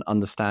yourself and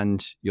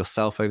understand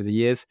yourself over the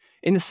years.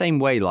 In the same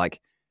way,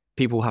 like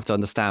people have to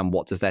understand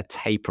what does their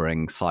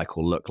tapering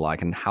cycle look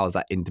like and how is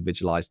that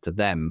individualized to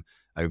them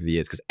over the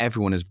years, because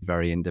everyone is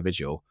very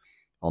individual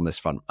on this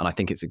front. And I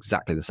think it's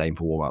exactly the same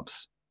for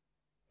warm-ups.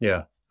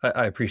 Yeah,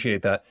 I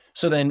appreciate that.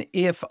 So then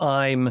if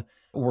I'm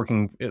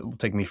working,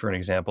 take me for an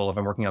example, if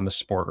I'm working on the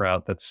sport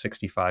route that's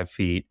 65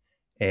 feet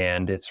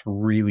and it's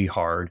really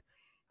hard,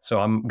 so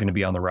I'm going to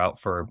be on the route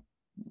for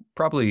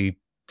probably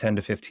 10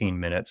 to 15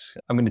 minutes.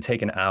 I'm going to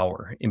take an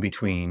hour in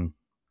between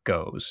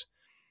goes.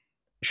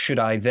 Should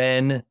I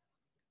then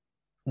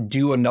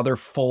do another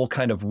full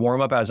kind of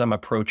warm up as I'm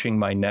approaching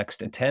my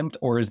next attempt?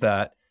 Or is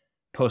that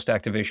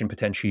post-activation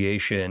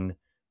potentiation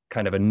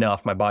kind of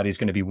enough? My body's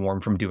going to be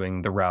warm from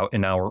doing the route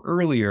an hour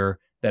earlier.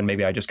 Then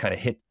maybe I just kind of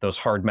hit those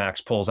hard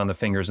max pulls on the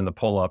fingers and the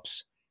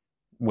pull-ups,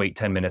 wait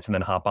 10 minutes and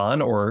then hop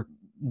on? Or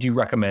do you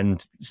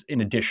recommend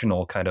an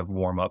additional kind of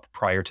warm up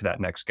prior to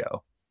that next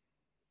go?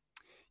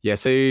 Yeah,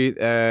 so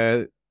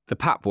the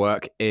PAP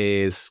work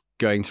is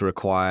going to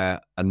require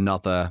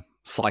another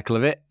cycle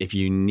of it if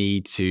you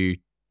need to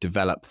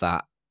develop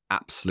that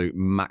absolute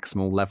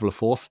maximal level of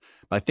force.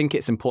 But I think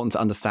it's important to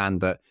understand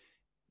that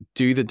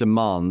do the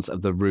demands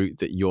of the route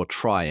that you're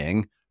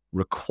trying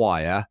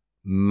require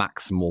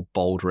maximal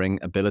bouldering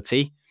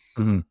ability?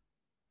 Mm-hmm.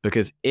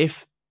 Because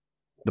if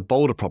the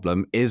boulder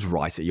problem is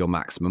right at your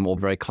maximum or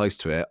very close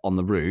to it on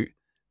the route,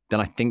 then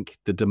I think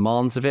the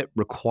demands of it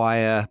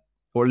require,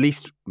 or at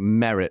least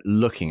merit,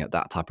 looking at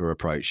that type of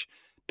approach.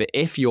 But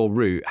if your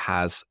route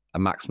has a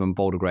maximum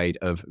boulder grade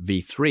of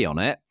V3 on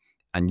it,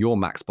 and your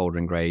max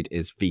bouldering grade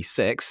is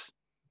V6,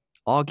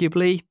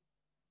 arguably,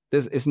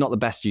 it's not the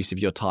best use of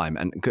your time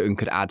and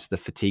could add to the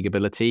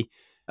fatigability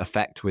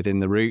effect within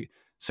the route.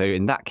 So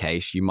in that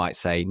case, you might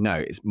say, no,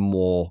 it's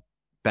more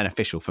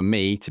beneficial for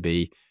me to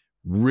be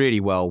really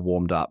well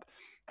warmed up,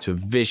 to have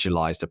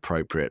visualized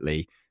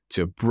appropriately,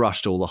 to have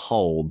brushed all the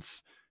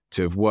holds,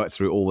 to have worked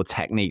through all the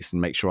techniques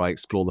and make sure I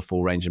explore the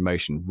full range of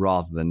motion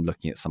rather than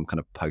looking at some kind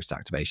of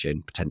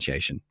post-activation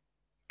potentiation.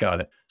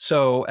 Got it.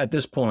 So at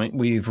this point,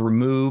 we've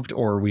removed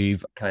or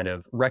we've kind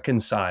of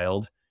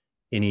reconciled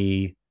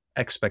any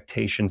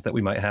expectations that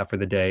we might have for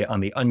the day on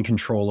the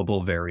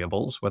uncontrollable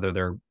variables, whether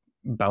they're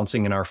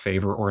bouncing in our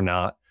favor or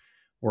not.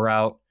 We're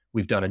out.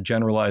 We've done a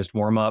generalized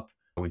warm-up.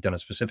 We've done a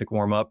specific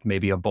warm-up,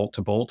 maybe a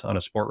bolt-to-bolt on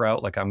a sport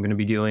route like I'm going to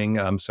be doing.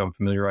 So I'm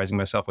familiarizing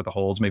myself with the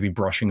holds, maybe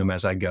brushing them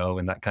as I go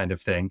and that kind of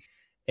thing.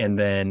 And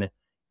then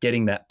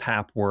getting that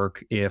PAP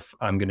work if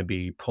I'm going to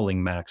be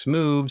pulling max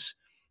moves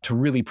to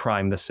really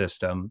prime the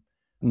system.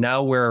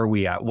 Now, where are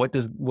we at?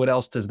 What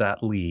else does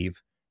that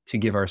leave to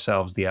give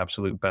ourselves the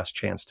absolute best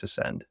chance to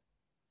send?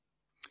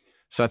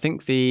 So I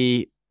think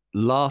the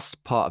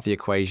last part of the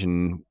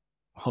equation,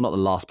 well, not the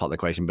last part of the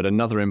equation, but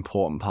another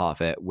important part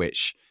of it,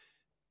 which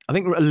I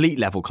think elite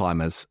level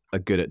climbers are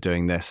good at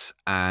doing this,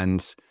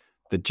 and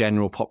the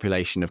general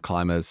population of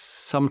climbers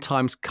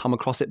sometimes come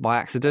across it by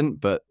accident,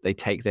 but they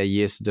take their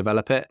years to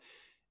develop it,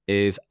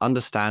 is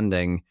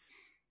understanding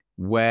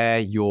where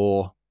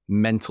your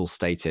mental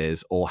state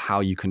is or how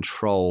you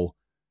control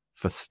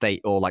for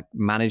state or like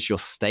manage your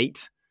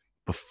state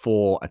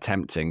before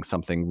attempting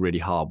something really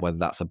hard, whether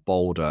that's a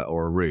boulder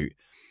or a route.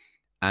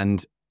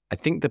 And I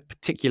think the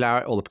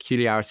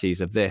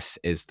peculiarities of this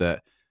is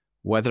that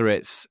whether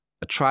it's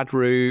a trad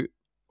route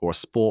or a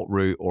sport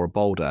route or a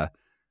boulder,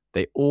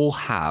 they all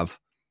have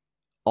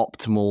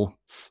optimal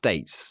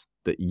states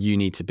that you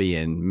need to be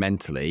in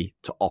mentally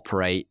to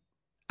operate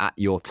at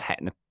your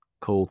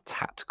technical,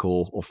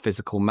 tactical, or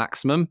physical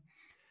maximum.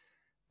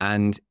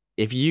 And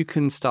if you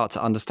can start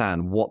to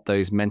understand what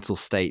those mental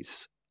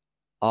states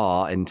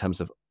are in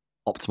terms of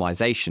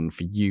optimization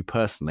for you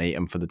personally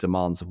and for the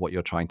demands of what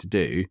you're trying to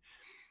do,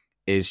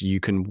 is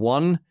you can,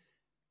 one,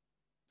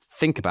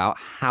 think about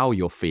how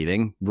you're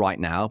feeling right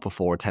now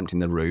before attempting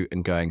the route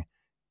and going,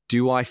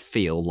 do I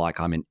feel like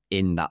I'm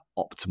in that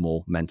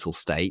optimal mental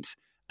state?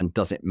 And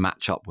does it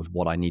match up with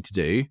what I need to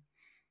do?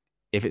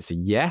 If it's a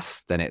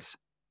yes, then it's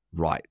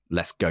right,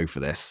 let's go for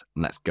this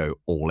and let's go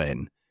all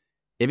in.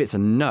 If it's a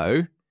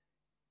no,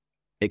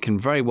 it can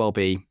very well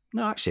be,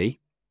 no, actually,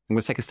 I'm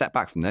going to take a step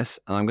back from this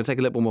and I'm going to take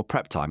a little bit more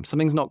prep time.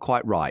 Something's not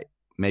quite right.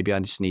 Maybe I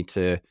just need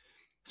to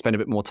spend a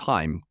bit more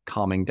time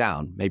calming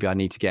down. Maybe I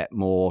need to get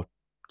more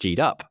G'd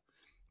up.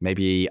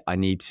 Maybe I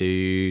need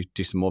to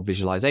do some more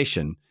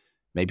visualization.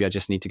 Maybe I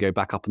just need to go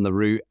back up on the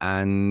route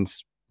and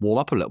warm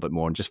up a little bit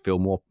more and just feel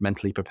more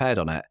mentally prepared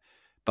on it.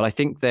 But I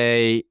think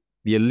the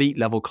elite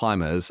level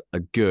climbers are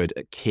good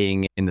at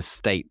keying in the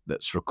state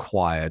that's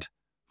required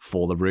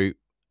for the route.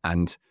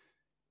 And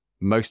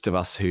most of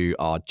us who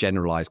are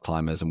generalized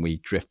climbers and we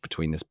drift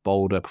between this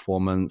boulder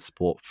performance,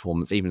 sport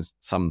performance, even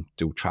some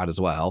do trad as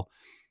well,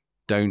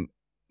 don't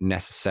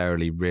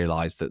necessarily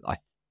realize that I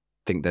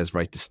think there's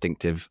very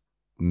distinctive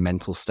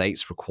mental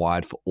states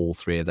required for all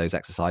three of those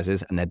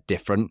exercises, and they're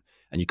different.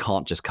 And you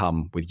can't just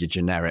come with your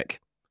generic,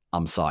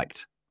 I'm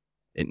psyched.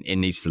 It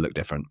needs to look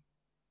different.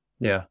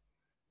 Yeah.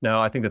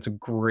 No, I think that's a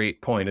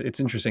great point. It's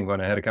interesting.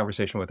 When I had a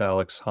conversation with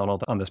Alex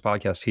Honnold on this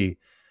podcast, he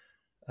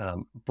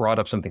brought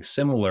up something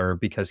similar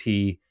because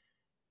he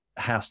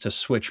has to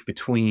switch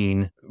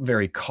between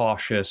very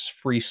cautious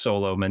free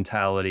solo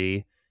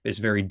mentality is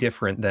very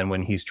different than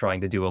when he's trying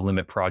to do a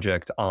limit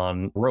project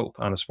on rope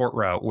on a sport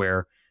route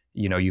where,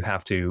 you know, you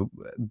have to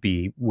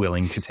be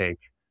willing to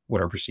take what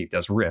are perceived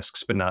as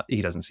risks, but not,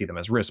 he doesn't see them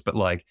as risks, but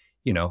like,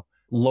 you know,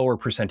 lower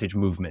percentage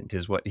movement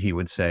is what he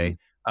would say.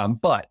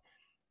 But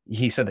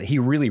he said that he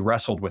really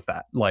wrestled with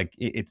that. Like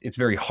it's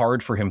very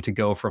hard for him to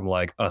go from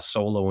like a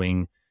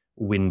soloing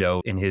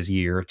window in his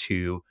year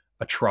to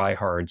a try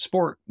hard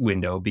sport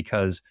window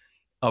because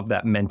of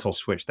that mental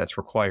switch that's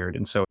required.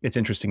 And so it's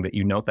interesting that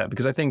you note that,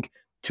 because I think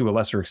to a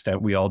lesser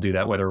extent, we all do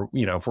that, whether,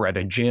 you know, if we're at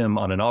a gym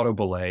on an auto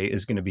belay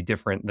is going to be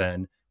different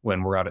than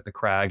when we're out at the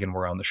crag and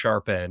we're on the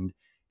sharp end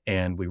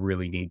and we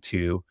really need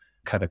to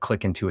kind of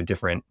click into a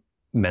different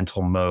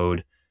mental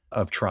mode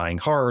of trying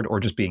hard or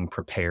just being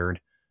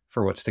prepared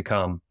for what's to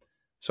come.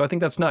 So I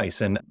think that's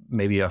nice. And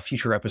maybe a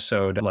future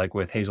episode like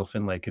with Hazel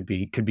Finlay could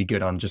be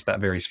good on just that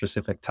very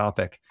specific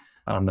topic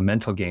on the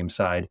mental game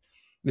side.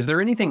 Is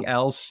there anything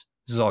else?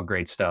 This is all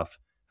great stuff.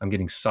 I'm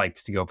getting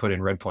psyched to go put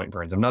in red point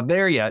burns. I'm not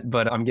there yet,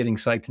 but I'm getting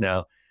psyched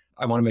now.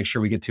 I want to make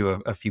sure we get to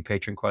a few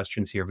patron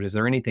questions here, but is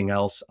there anything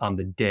else on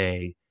the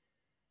day,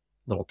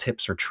 little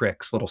tips or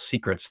tricks, little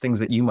secrets, things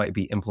that you might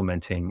be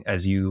implementing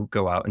as you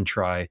go out and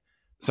try?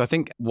 So I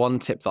think one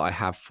tip that I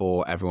have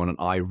for everyone and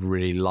I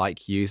really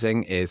like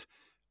using is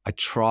I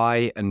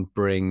try and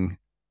bring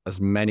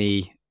as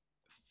many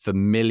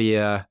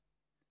familiar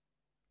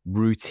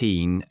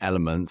routine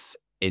elements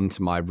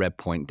into my red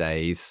point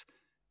days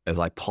as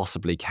I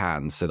possibly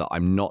can so that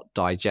I'm not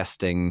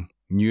digesting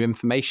new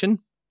information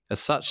as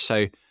such.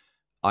 So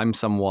I'm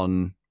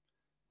someone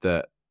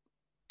that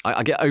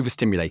I get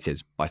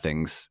overstimulated by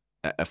things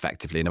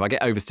effectively. And if I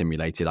get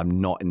overstimulated, I'm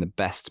not in the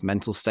best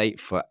mental state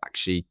for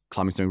actually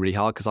climbing something really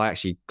hard, because I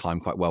actually climb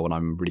quite well when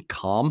I'm really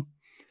calm.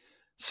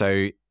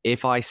 So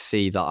if I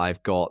see that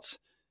I've got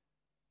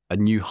a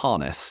new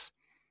harness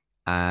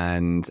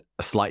and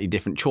a slightly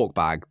different chalk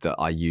bag that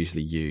I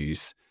usually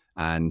use,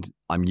 and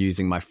I'm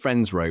using my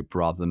friend's rope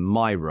rather than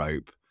my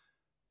rope,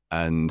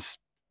 and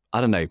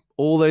I don't know,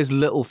 all those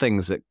little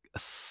things that are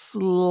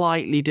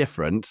slightly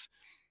different,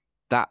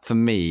 that for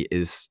me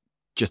is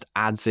just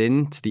adds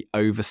in to the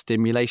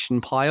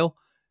overstimulation pile.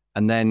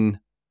 And then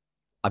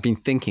I've been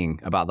thinking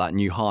about that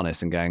new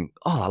harness and going,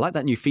 oh, I like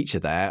that new feature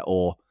there.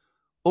 Or,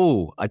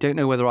 oh, I don't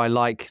know whether I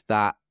like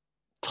that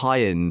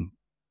tie-in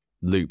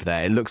loop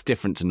there. It looks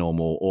different to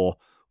normal. Or,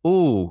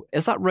 oh,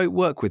 does that rope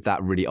work with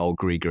that really old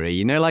gree-gree?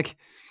 You know, like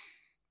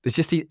there's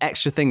just these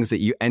extra things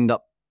that you end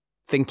up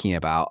thinking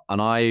about.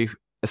 And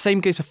the same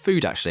goes for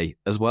food actually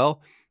as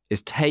well,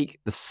 is take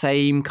the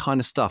same kind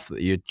of stuff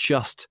that you're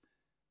just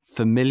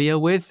familiar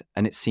with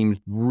and it seems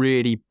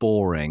really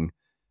boring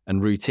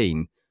and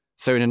routine.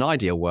 So in an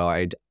ideal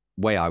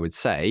way, I would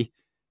say,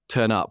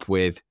 turn up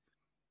with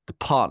the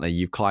partner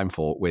you've climbed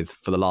for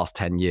the last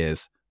 10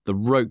 years, the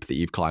rope that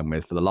you've climbed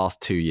with for the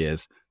last 2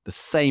 years, the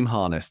same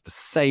harness, the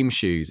same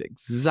shoes,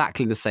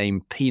 exactly the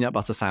same peanut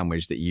butter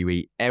sandwich that you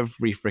eat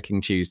every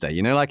freaking Tuesday.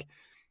 You know, like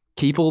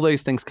keep all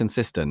those things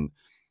consistent,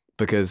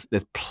 because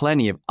there's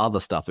plenty of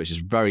other stuff which is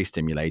very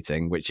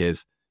stimulating, which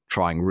is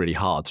trying really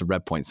hard to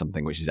red point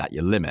something which is at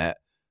your limit.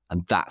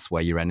 And that's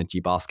where your energy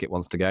basket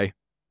wants to go.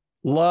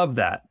 Love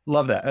that.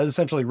 Love that.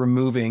 Essentially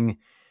removing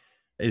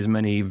as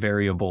many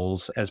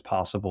variables as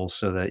possible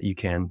so that you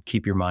can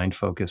keep your mind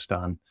focused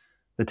on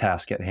the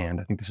task at hand.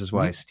 I think this is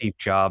why Steve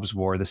Jobs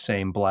wore the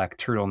same black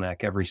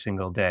turtleneck every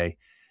single day.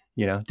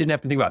 You know, didn't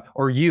have to think about it.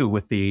 Or you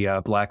with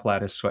the black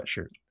lattice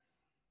sweatshirt.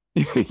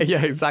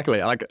 Yeah,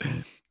 exactly. I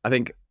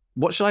think,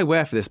 what should I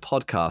wear for this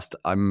podcast?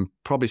 I'm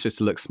probably supposed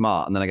to look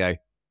smart. And then I go,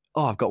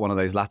 oh, I've got one of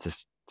those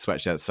lattice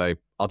sweatshirts, so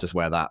I'll just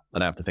wear that. I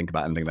don't have to think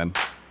about anything then.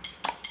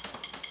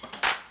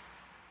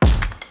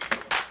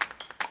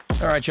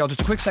 All right, y'all,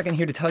 just a quick second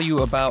here to tell you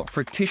about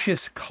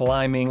Fictitious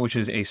Climbing, which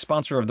is a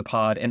sponsor of the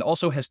pod and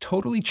also has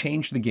totally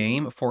changed the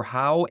game for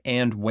how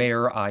and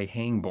where I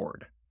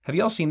hangboard. Have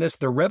y'all seen this?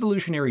 The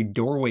revolutionary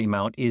doorway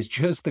mount is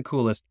just the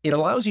coolest. It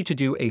allows you to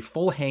do a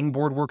full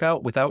hangboard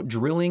workout without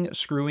drilling,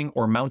 screwing,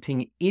 or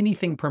mounting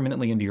anything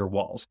permanently into your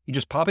walls. You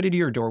just pop it into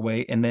your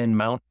doorway and then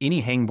mount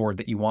any hangboard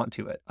that you want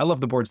to it. I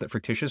love the boards that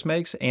Fictitious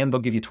makes, and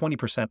they'll give you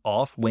 20%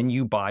 off when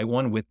you buy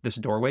one with this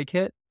doorway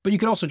kit. But you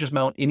can also just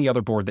mount any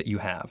other board that you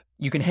have.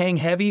 You can hang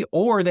heavy,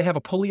 or they have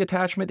a pulley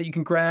attachment that you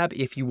can grab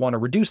if you want to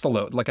reduce the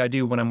load, like I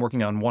do when I'm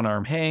working on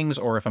one-arm hangs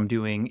or if I'm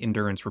doing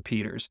endurance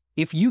repeaters.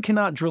 If you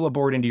cannot drill a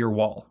board into your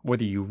wall,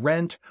 whether you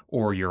rent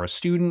or you're a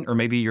student or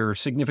maybe your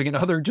significant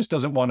other just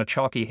doesn't want a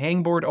chalky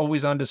hangboard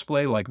always on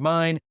display like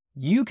mine,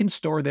 you can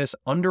store this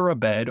under a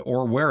bed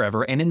or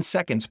wherever and in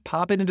seconds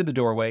pop it into the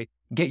doorway,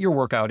 get your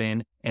workout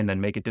in, and then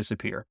make it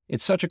disappear.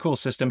 It's such a cool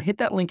system. Hit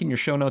that link in your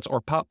show notes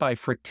or pop by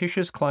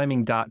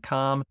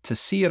fictitiousclimbing.com to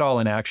see it all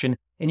in action,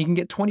 and you can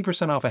get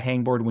 20% off a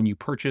hangboard when you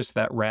purchase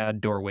that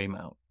rad doorway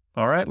mount.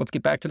 All right, let's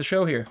get back to the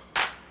show here.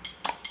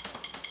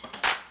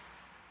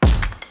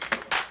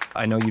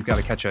 I know you've got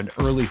to catch an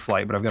early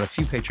flight, but I've got a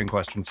few patron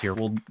questions here.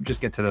 We'll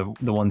just get to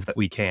the ones that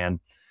we can.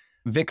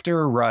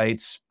 Victor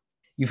writes,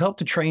 you've helped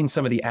to train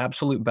some of the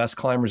absolute best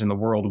climbers in the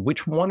world.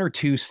 Which one or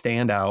two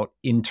stand out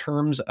in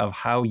terms of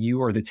how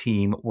you or the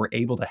team were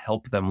able to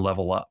help them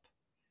level up?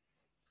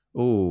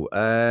 So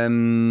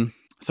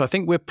I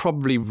think we're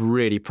probably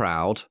really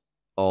proud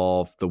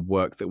of the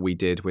work that we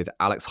did with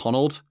Alex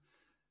Honnold,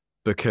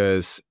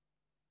 because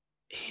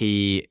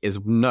he is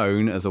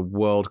known as a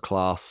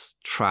world-class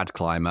trad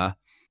climber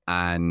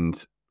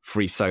and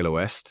free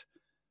soloist.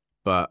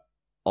 But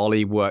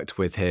Ollie worked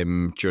with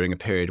him during a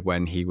period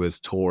when he was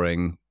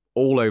touring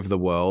all over the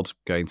world,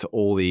 going to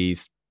all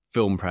these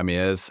film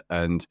premieres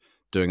and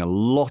doing a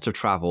lot of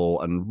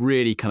travel and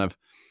really kind of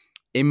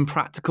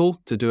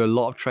impractical to do a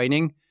lot of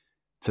training,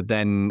 to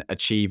then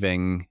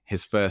achieving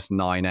his first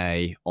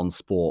 9A on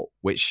sport,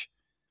 which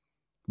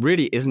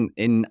really isn't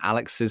in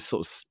Alex's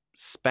sort of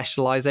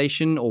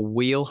specialization or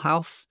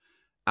wheelhouse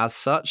as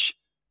such.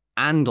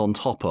 And on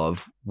top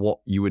of what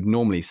you would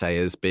normally say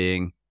as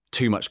being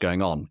too much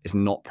going on, is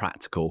not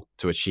practical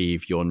to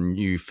achieve your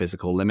new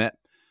physical limit.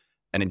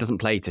 And it doesn't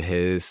play to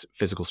his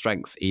physical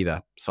strengths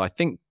either. So I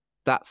think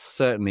that's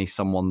certainly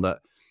someone that,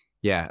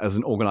 yeah, as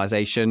an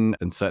organization,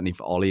 and certainly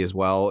for Ollie as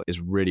well, is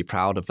really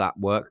proud of that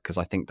work, because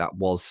I think that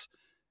was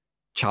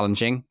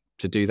challenging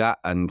to do that.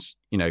 And,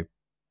 you know,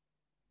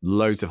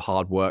 loads of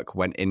hard work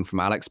went in from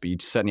Alex, but you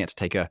certainly had to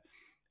take a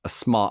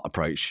smart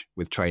approach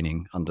with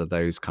training under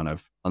that kind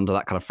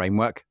of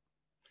framework.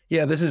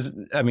 Yeah, this is,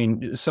 I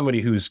mean,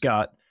 somebody who's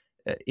got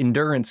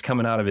endurance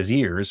coming out of his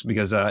ears,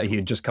 because he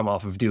had just come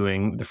off of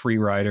doing the free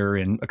rider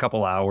in a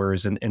couple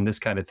hours and this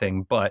kind of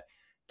thing. But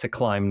to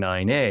climb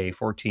 9A,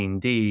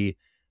 14D,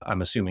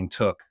 I'm assuming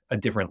took a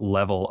different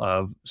level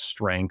of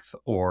strength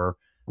or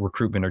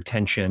recruitment or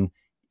tension.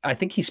 I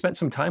think he spent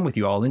some time with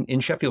you all in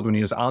Sheffield when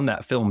he was on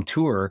that film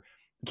tour.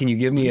 Can you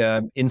give me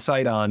a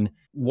insight on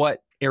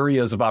what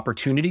areas of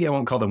opportunity, I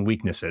won't call them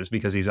weaknesses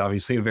because he's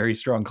obviously a very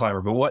strong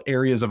climber, but what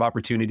areas of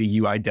opportunity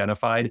you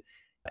identified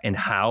and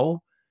how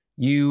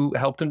you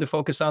helped him to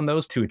focus on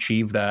those to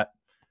achieve that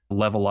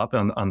level up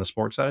on the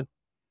sports side?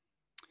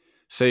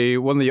 So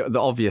one of the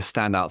obvious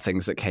standout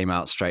things that came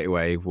out straight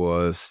away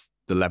was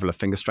the level of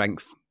finger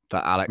strength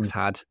that Alex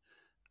had,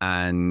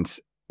 and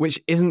which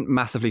isn't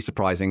massively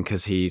surprising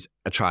because he's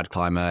a trad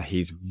climber.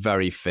 He's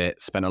very fit,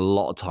 spent a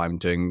lot of time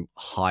doing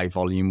high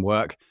volume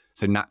work.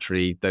 So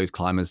naturally, those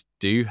climbers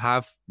do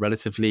have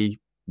relatively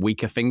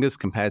weaker fingers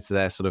compared to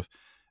their sort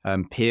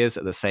of peers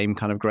at the same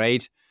kind of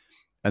grade.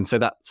 And so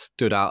that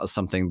stood out as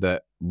something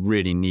that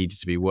really needed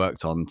to be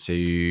worked on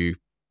to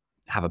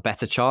have a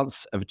better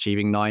chance of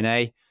achieving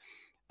 9A.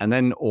 And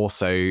then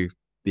also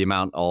the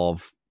amount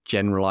of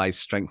generalized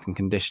strength and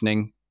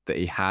conditioning that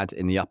he had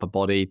in the upper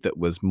body that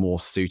was more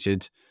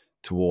suited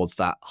towards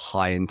that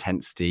high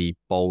intensity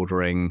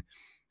bouldering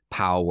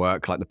power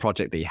work. Like the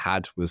project that he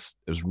had was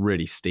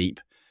really steep,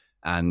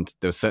 and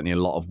there was certainly a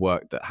lot of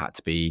work that had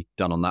to be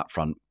done on that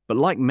front. But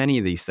like many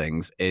of these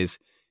things, it's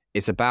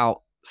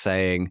about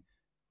saying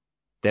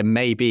there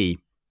may be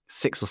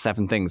 6 or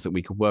 7 things that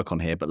we could work on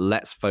here, but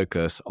let's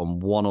focus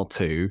on 1 or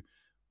 2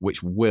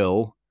 which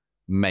will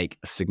make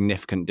a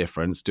significant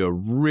difference. Do a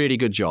really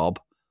good job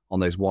on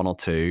those 1 or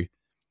 2.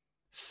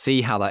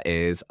 See how that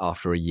is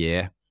after a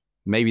year.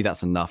 Maybe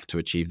that's enough to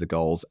achieve the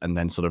goals, and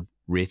then sort of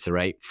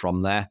reiterate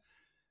from there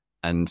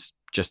and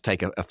just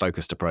take a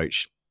focused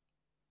approach.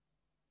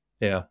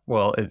 Yeah,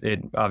 well, it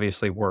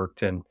obviously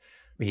worked, and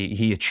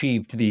he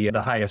achieved the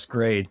highest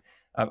grade.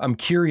 I'm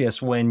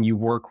curious, when you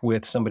work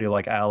with somebody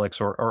like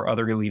Alex or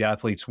other elite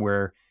athletes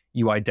where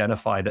you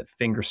identify that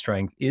finger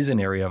strength is an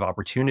area of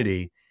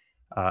opportunity,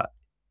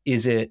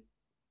 is it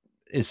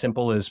as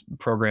simple as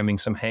programming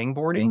some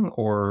hangboarding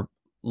or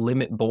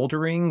limit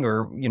bouldering,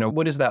 or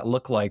what does that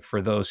look like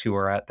for those who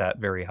are at that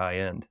very high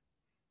end?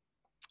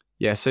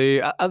 Yeah,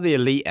 so at the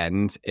elite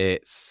end,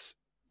 it's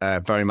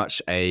very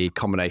much a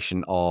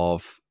combination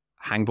of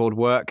hangboard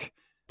work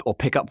or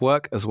pickup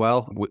work as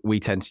well. We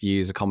tend to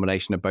use a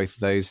combination of both of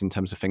those in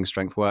terms of finger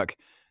strength work,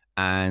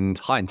 and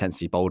high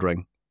intensity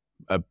bouldering.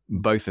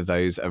 Both of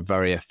those are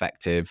very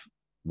effective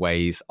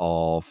ways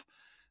of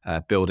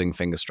building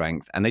finger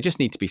strength, and they just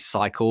need to be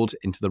cycled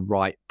into the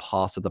right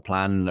part of the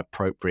plan in an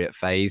appropriate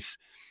phase,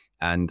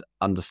 and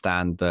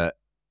understand that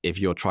if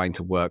you're trying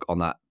to work on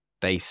that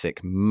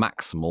basic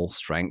maximal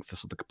strength, the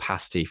sort of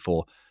capacity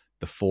for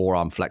the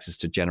forearm flexors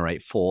to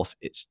generate force,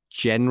 it's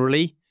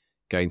generally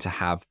going to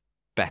have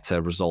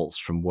better results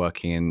from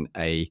working in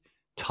a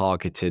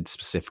targeted,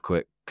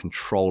 specific,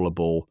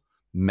 controllable,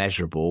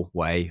 measurable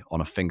way on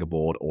a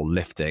fingerboard or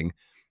lifting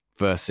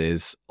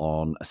versus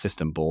on a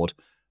system board.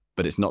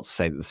 But it's not to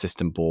say that the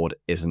system board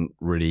isn't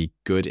really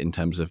good in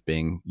terms of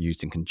being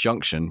used in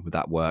conjunction with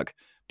that work,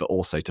 but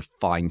also to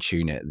fine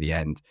tune it at the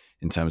end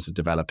in terms of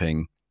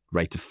developing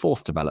rate of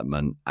force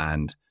development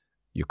and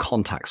your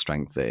contact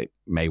strength, that it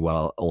may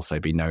well also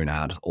be known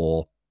as,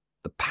 or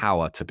the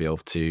power to be able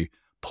to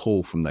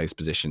pull from those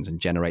positions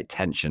and generate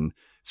tension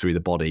through the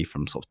body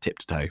from sort of tip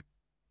to toe.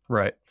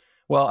 Right.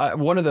 Well,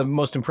 one of the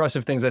most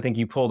impressive things I think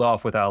you pulled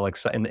off with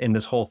Alex in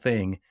this whole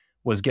thing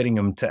was getting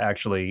him to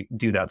actually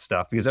do that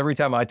stuff. Because every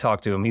time I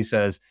talk to him, he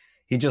says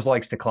he just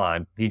likes to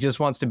climb. He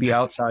just wants to be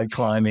outside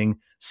climbing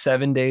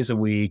 7 days a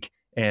week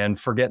and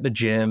forget the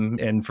gym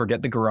and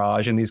forget the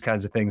garage and these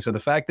kinds of things. So the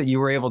fact that you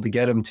were able to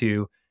get him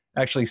to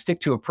actually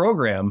stick to a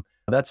program,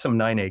 that's some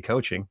 9A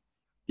coaching.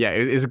 Yeah,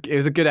 it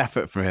was a good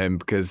effort for him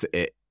because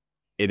it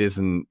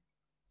isn't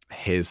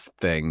his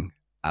thing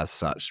as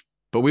such.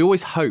 But we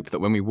always hope that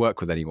when we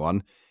work with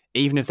anyone,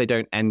 even if they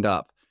don't end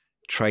up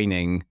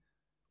training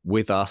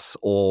with us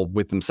or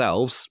with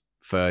themselves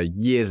for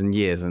years and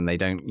years, and they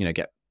don't,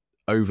 get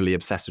overly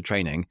obsessed with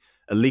training,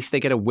 at least they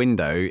get a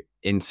window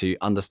into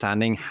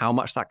understanding how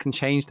much that can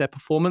change their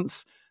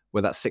performance,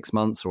 whether that's 6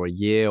 months or a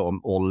year or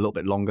a little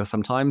bit longer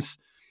sometimes,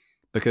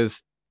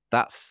 because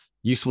that's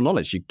useful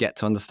knowledge. You get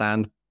to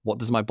understand, what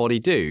does my body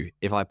do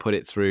if I put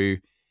it through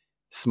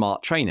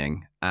smart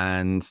training?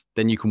 And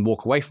then you can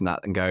walk away from that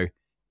and go,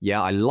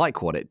 yeah, I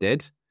like what it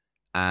did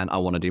and I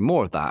want to do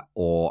more of that,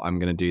 or I'm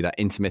going to do that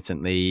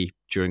intermittently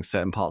during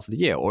certain parts of the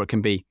year. Or it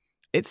can be,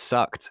 it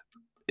sucked,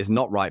 it's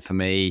not right for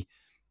me.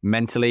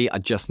 Mentally, I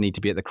just need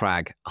to be at the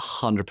crag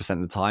 100%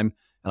 of the time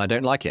and I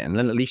don't like it. And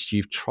then at least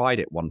you've tried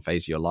it one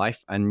phase of your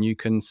life and you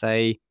can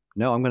say,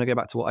 no, I'm going to go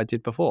back to what I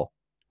did before,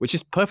 which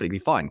is perfectly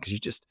fine because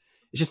it's just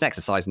an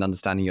exercise in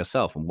understanding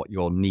yourself and what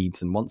your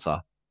needs and wants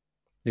are.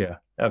 Yeah,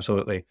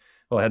 absolutely.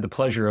 Well, I had the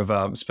pleasure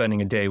of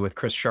spending a day with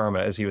Chris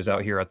Sharma as he was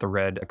out here at the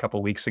Red a couple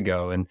of weeks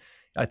ago. And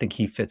I think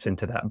he fits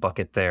into that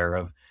bucket there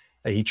of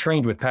he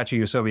trained with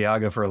Patrick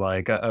Yusobiaga for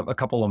like a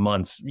couple of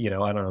months, I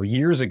don't know,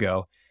 years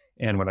ago.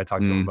 And when I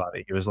talked to him about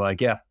it, he was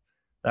like, yeah,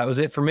 that was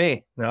it for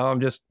me. Now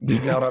I'm just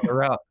getting out on the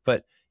route.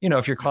 But,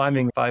 if you're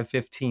climbing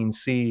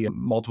 515C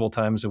multiple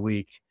times a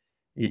week,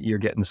 you're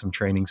getting some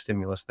training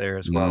stimulus there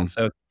as well.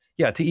 So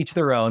Yeah, to each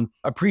their own.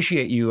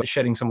 Appreciate you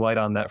shedding some light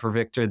on that for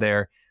Victor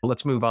there.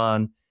 Let's move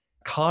on.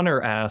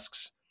 Connor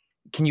asks,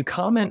 can you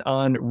comment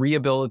on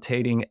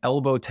rehabilitating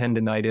elbow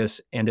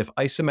tendonitis and if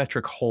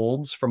isometric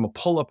holds from a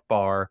pull-up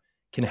bar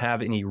can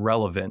have any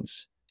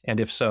relevance? And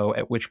if so,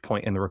 at which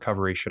point in the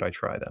recovery should I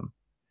try them?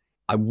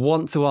 I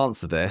want to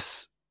answer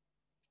this,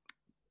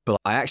 but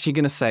I'm actually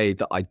going to say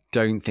that I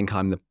don't think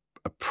I'm the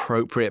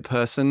appropriate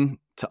person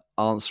to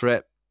answer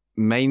it,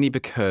 mainly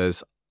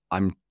because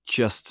I'm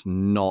just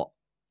not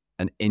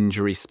an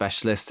injury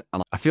specialist.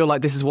 And I feel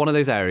like this is one of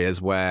those areas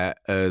where,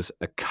 as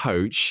a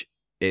coach,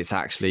 it's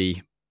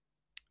actually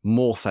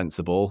more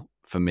sensible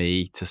for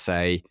me to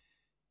say,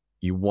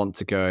 you want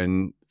to go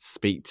and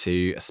speak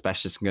to a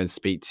specialist and go and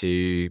speak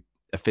to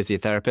a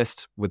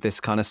physiotherapist with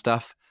this kind of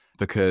stuff,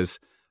 because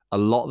a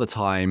lot of the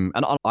time,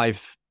 and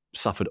I've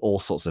suffered all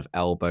sorts of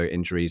elbow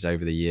injuries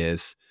over the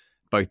years,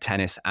 both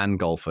tennis and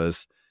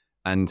golfers.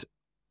 And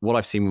what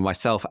I've seen with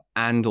myself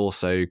and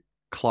also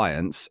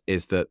clients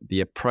is that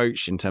the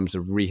approach in terms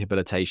of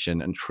rehabilitation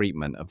and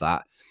treatment of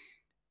that,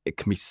 it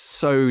can be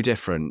so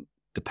different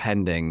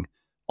depending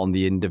on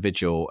the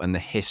individual and the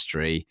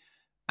history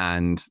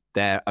and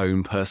their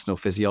own personal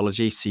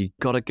physiology. So you've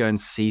got to go and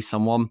see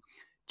someone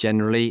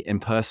generally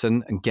in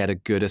person and get a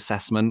good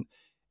assessment.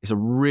 It's a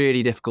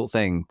really difficult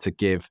thing to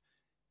give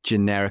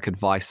generic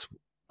advice,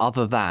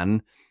 other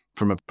than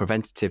from a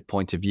preventative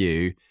point of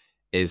view,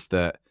 is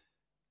that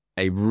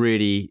a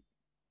really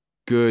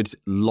good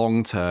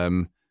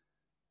long-term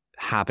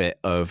habit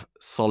of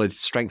solid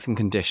strength and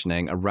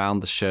conditioning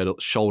around the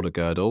shoulder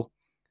girdle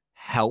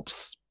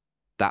helps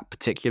that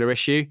particular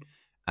issue.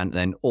 And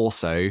then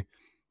also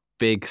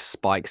big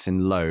spikes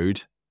in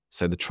load,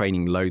 so the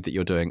training load that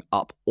you're doing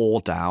up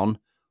or down,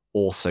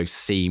 also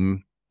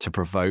seem to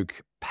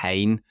provoke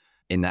pain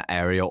in that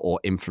area or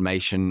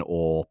inflammation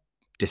or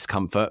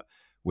discomfort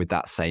with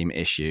that same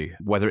issue,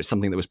 whether it's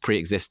something that was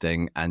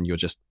pre-existing and you're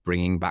just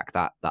bringing back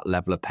that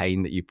level of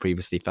pain that you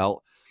previously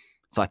felt.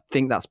 So I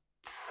think that's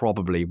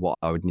probably what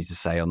I would need to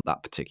say on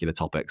that particular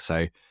topic.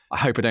 So I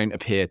hope I don't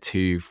appear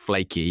too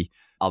flaky,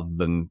 other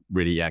than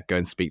really, go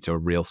and speak to a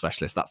real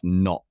specialist. That's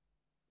not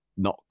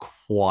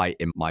quite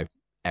in my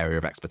area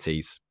of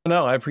expertise.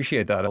 No, I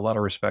appreciate that. A lot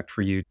of respect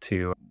for you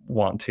to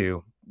want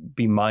to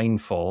be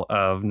mindful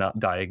of not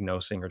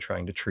diagnosing or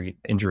trying to treat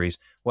injuries.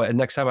 Well,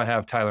 next time I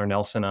have Tyler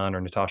Nelson on or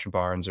Natasha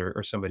Barnes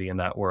or somebody in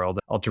that world,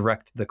 I'll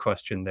direct the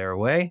question their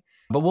way.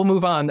 But we'll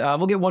move on.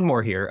 We'll get one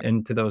more here.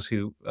 And to those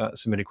who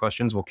submitted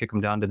questions, we'll kick them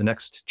down to the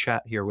next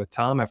chat here with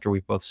Tom after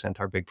we've both sent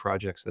our big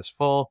projects this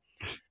fall.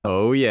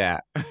 Oh, yeah.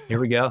 Here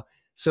we go.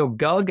 So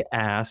Gug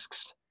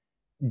asks,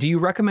 do you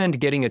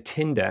recommend getting a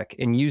tin deck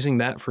and using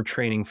that for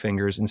training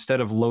fingers instead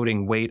of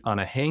loading weight on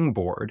a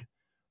hangboard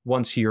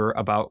once you're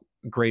about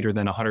greater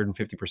than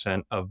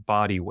 150% of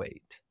body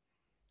weight?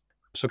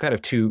 So kind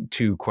of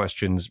two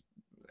questions.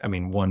 I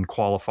mean, one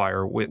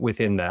qualifier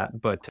within that.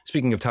 But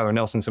speaking of Tyler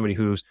Nelson, somebody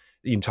who's,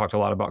 you talked a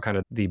lot about kind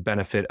of the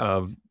benefit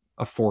of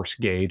a force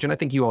gauge. And I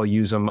think you all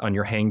use them on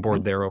your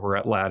hangboard there over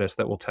at Lattice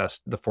that will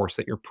test the force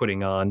that you're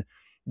putting on.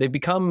 They've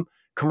become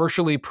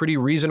commercially pretty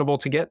reasonable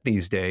to get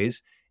these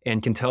days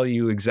and can tell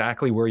you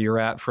exactly where you're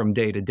at from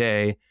day to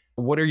day.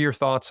 What are your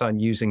thoughts on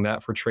using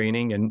that for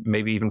training and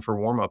maybe even for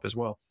warm-up as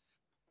well?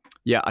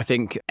 Yeah, I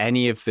think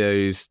any of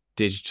those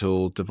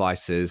digital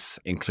devices,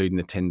 including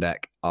the tin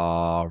deck,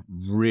 are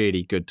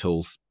really good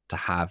tools to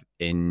have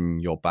in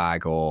your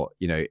bag or,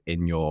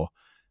 in your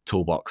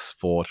toolbox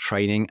for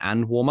training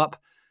and warm-up.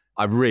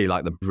 I really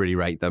like them, really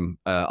rate them.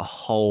 A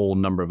whole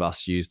number of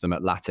us use them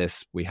at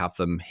Lattice. We have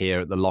them here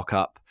at the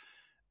lockup.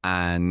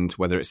 And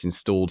whether it's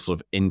installed sort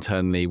of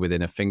internally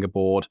within a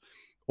fingerboard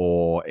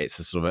or it's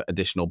a sort of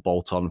additional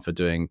bolt-on for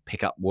doing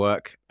pickup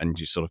work and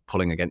just sort of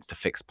pulling against a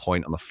fixed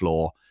point on the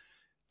floor,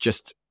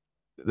 just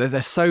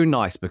they're so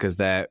nice because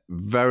they're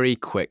very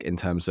quick in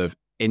terms of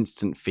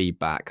instant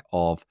feedback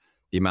of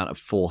the amount of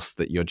force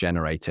that you're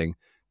generating.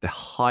 They're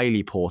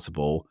highly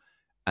portable,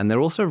 and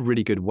they're also a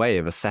really good way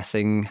of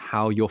assessing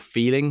how you're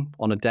feeling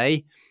on a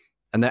day.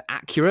 And they're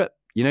accurate.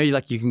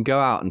 You can go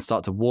out and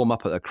start to warm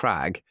up at a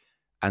crag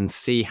and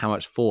see how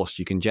much force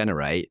you can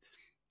generate.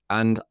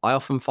 And I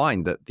often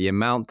find that the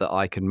amount that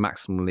I can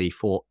maximally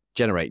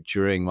generate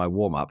during my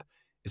warm-up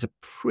is a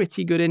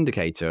pretty good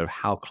indicator of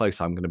how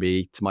close I'm going to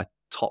be to my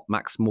top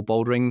maximal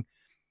bouldering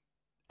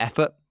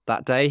effort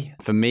that day.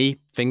 For me,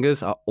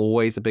 fingers are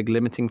always a big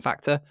limiting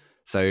factor.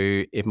 So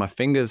if my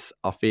fingers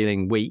are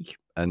feeling weak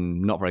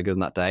and not very good on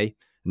that day,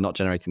 and not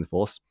generating the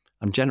force,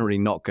 I'm generally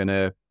not going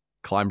to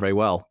climb very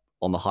well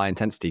on the high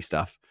intensity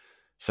stuff.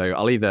 So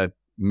I'll either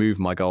move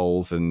my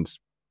goals and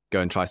go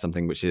and try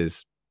something which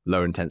is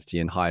lower intensity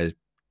and higher,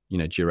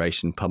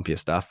 duration, pumpier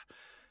stuff,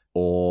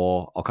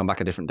 or I'll come back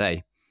a different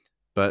day.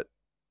 But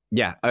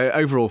yeah,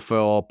 overall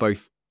for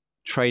both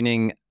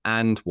training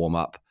and warm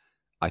up,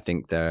 I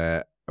think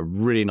they're a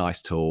really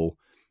nice tool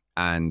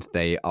and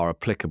they are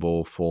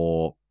applicable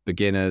for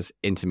beginners,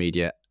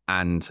 intermediate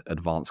and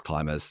advanced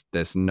climbers.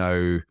 There's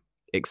no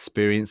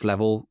experience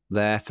level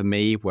there for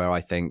me where I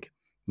think,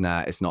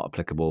 nah, it's not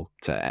applicable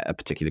to a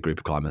particular group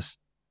of climbers.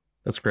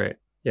 That's great.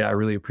 Yeah, I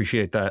really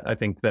appreciate that.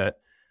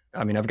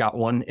 I've got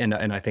one, and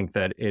I think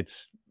that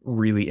it's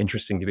really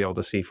interesting to be able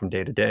to see from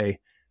day to day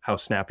how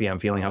snappy I'm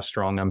feeling, how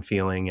strong I'm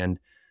feeling. And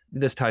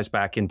this ties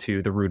back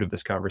into the root of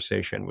this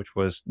conversation, which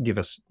was give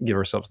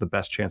ourselves the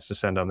best chance to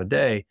send on the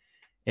day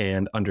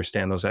and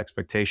understand those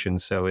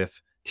expectations. So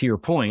if, to your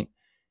point,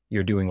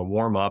 you're doing a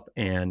warm up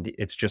and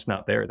it's just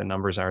not there, the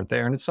numbers aren't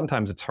there, and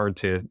sometimes it's hard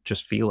to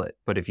just feel it.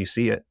 But if you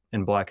see it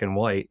in black and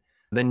white,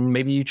 then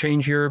maybe you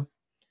change your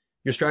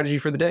strategy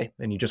for the day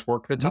and you just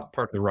work the top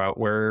part of the route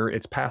where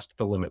it's past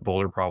the limit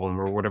boulder problem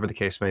or whatever the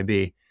case may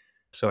be.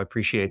 So I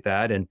appreciate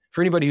that. And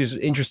for anybody who's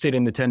interested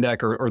in the 10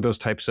 deck or those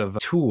types of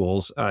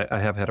tools, I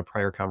have had a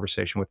prior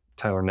conversation with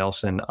Tyler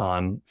Nelson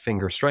on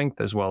finger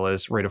strength as well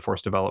as rate of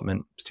force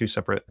development. It's two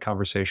separate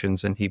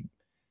conversations, and he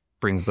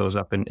brings those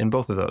up in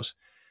both of those.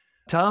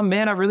 Tom,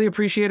 man, I really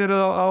appreciate it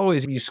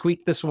always. You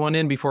squeaked this one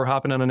in before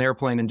hopping on an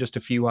airplane in just a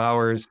few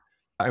hours.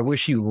 I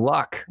wish you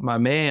luck, my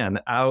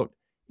man, out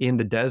in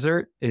the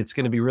desert. It's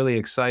going to be really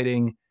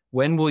exciting.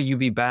 When will you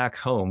be back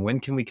home? When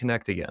can we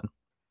connect again?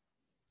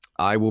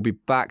 I will be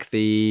back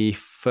the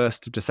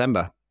 1st of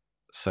December.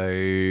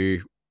 So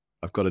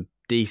I've got a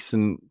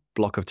decent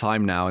block of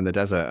time now in the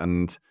desert.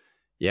 And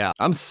yeah,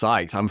 I'm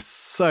psyched. I'm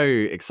so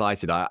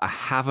excited. I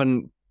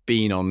haven't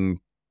been on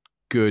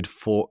good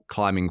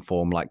climbing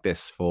form like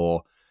this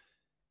for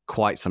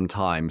quite some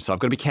time. So I've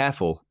got to be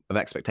careful of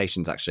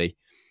expectations, actually,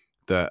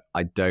 that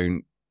I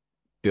don't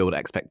build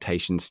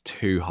expectations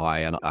too high.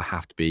 And I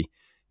have to be,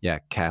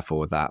 careful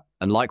with that.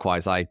 And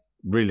likewise, I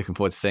really looking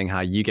forward to seeing how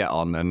you get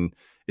on. And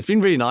it's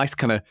been really nice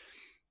kind of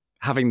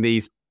having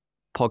these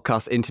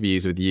podcast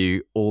interviews with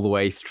you all the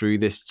way through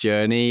this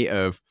journey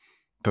of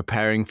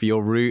preparing for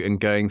your route and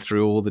going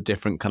through all the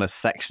different kind of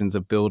sections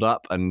of build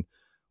up and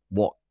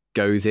what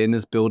goes in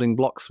as building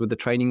blocks with the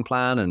training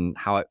plan and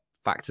how it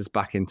factors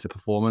back into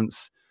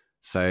performance.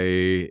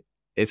 So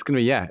it's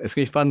going to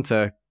be fun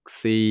to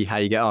see how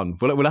you get on.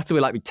 We'll have to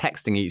be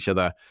texting each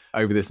other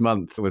over this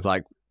month with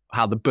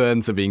how the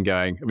burns have been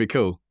going. It'd be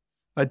cool.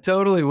 I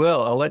totally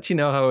will. I'll let you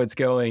know how it's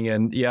going.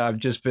 And yeah,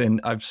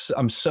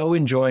 I'm so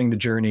enjoying the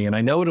journey, and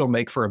I know it'll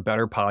make for a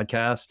better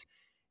podcast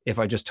if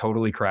I just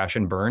totally crash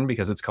and burn,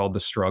 because it's called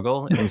The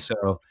Struggle. And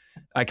so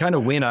I kind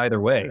of win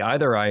either way.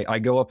 Either I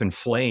go up in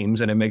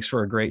flames and it makes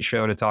for a great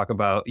show to talk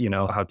about,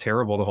 how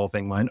terrible the whole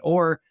thing went,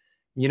 or,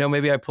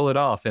 maybe I pull it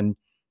off. And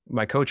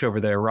my coach over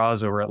there,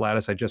 Roz over at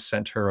Lattice, I just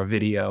sent her a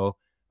video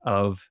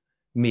of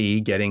me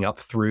getting up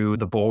through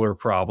the boulder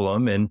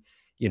problem, and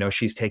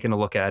she's taken a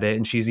look at it,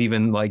 and she's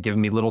even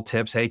giving me little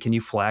tips. Hey, can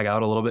you flag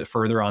out a little bit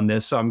further on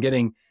this? So I'm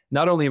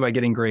not only am I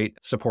getting great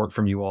support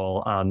from you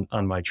all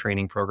on my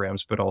training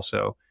programs, but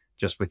also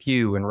just with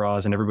you and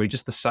Roz and everybody,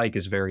 just the psych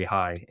is very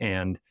high.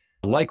 And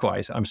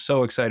likewise, I'm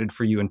so excited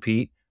for you and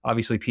Pete.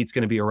 Obviously, Pete's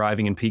going to be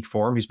arriving in peak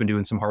form. He's been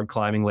doing some hard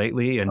climbing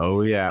lately. And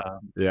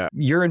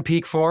you're in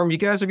peak form. You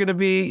guys you're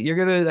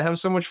going to have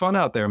so much fun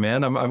out there,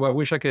 man. I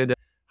wish I could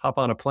hop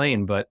on a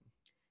plane, but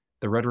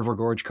the Red River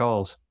Gorge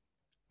calls.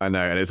 I know,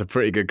 and it's a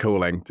pretty good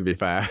calling, to be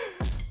fair.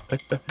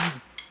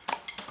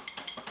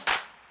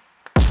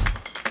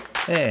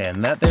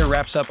 And that there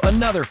wraps up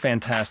another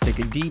fantastic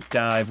deep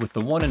dive with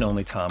the one and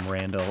only Tom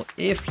Randall.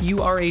 If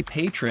you are a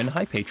patron,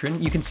 hi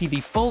patron, you can see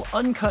the full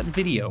uncut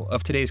video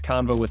of today's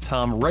convo with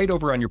Tom right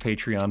over on your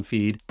Patreon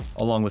feed,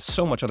 along with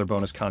so much other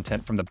bonus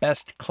content from the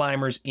best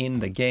climbers in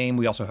the game.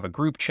 We also have a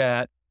group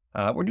chat.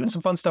 We're doing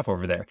some fun stuff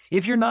over there.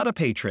 If you're not a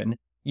patron,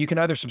 you can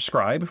either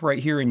subscribe right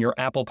here in your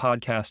Apple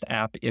Podcast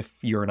app if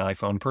you're an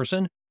iPhone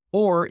person,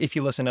 or if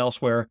you listen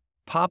elsewhere,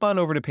 pop on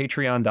over to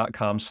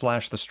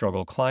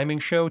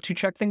patreon.com/thestruggleclimbing to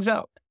check things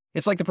out.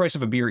 It's like the price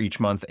of a beer each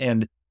month.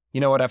 And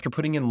you know what? After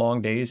putting in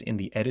long days in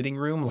the editing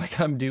room, like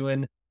I'm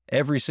doing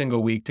every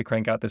single week to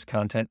crank out this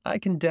content, I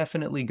can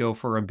definitely go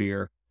for a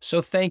beer.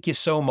 So thank you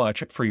so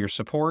much for your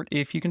support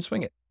if you can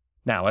swing it.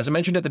 Now, as I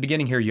mentioned at the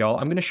beginning here, y'all,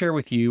 I'm going to share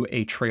with you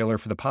a trailer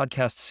for the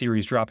podcast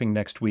series dropping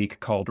next week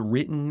called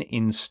Written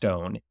in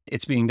Stone.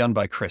 It's being done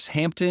by Chris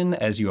Hampton,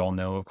 as you all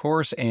know, of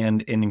course,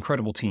 and an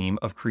incredible team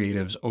of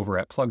creatives over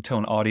at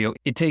Plugtone Audio.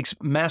 It takes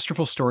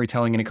masterful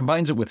storytelling and it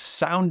combines it with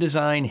sound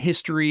design,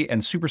 history,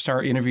 and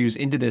superstar interviews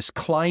into this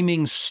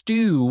climbing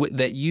stew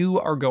that you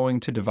are going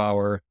to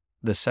devour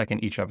the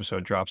second each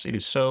episode drops. It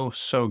is so,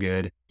 so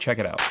good. Check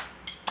it out.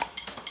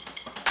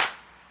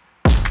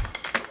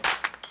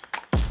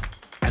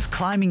 As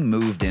climbing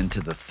moved into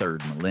the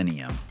third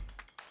millennium,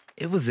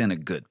 it was in a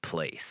good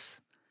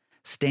place.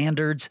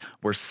 Standards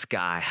were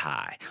sky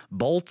high.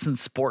 Bolts and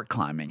sport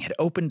climbing had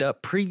opened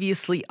up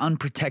previously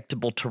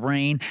unprotectable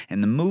terrain,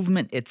 and the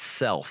movement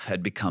itself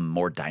had become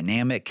more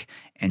dynamic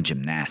and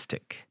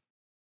gymnastic.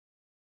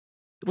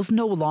 It was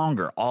no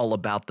longer all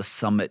about the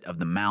summit of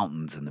the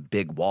mountains and the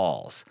big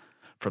walls.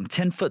 From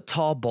 10-foot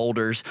tall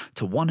boulders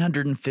to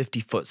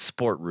 150-foot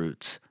sport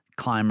routes,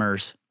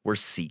 climbers were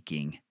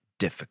seeking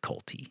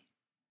difficulty.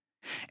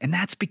 And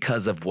that's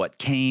because of what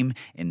came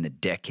in the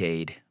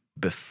decade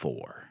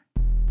before.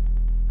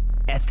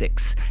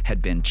 ethics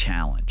had been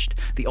challenged.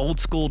 The old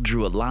school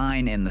drew a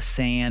line in the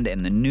sand,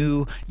 and the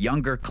new,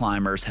 younger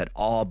climbers had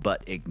all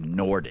but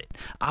ignored it,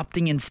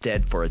 opting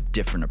instead for a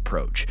different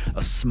approach,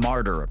 a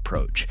smarter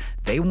approach.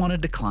 They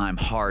wanted to climb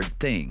hard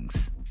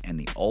things, and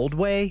the old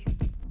way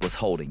was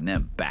holding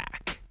them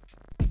back.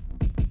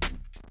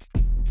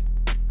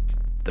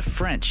 The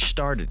French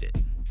started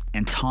it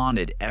and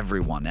taunted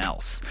everyone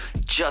else.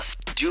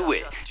 Just do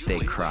it, they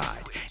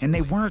cried. And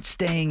they weren't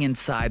staying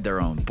inside their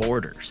own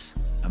borders.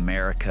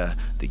 America,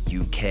 the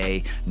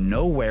UK,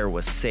 nowhere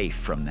was safe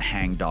from the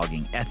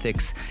hangdogging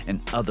ethics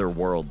and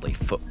otherworldly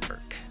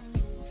footwork.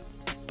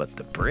 But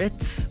the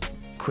Brits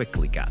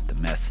quickly got the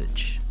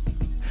message.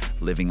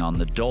 Living on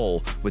the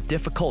dole, with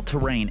difficult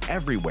terrain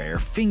everywhere,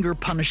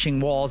 finger-punishing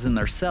walls in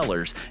their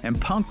cellars, and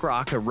punk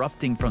rock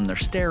erupting from their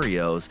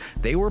stereos,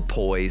 they were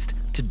poised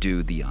to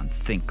do the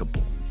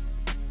unthinkable.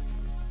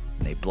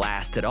 They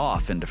blasted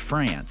off into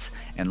France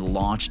and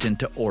launched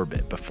into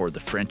orbit before the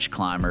French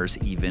climbers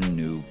even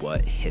knew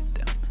what hit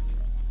them.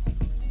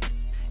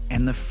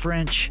 And the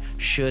French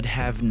should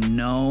have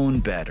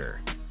known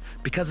better,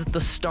 because at the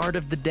start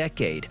of the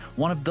decade,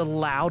 one of the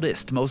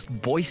loudest, most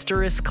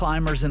boisterous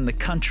climbers in the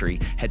country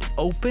had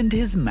opened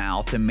his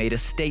mouth and made a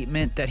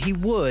statement that he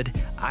would,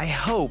 I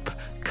hope,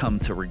 come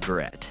to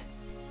regret.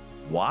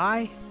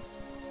 Why?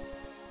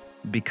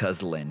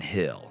 Because Lynn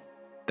Hill.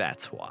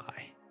 That's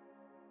why.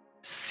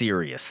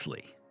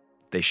 Seriously,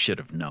 they should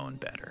have known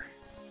better.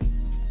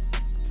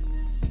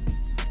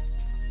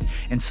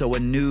 And so a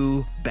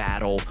new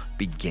battle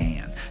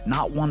began,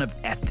 not one of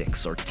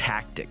ethics or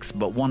tactics,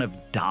 but one of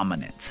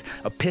dominance,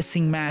 a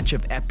pissing match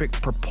of epic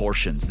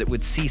proportions that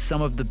would see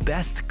some of the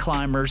best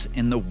climbers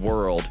in the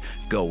world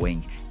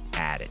going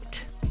at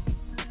it.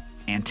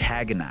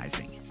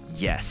 Antagonizing,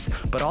 yes,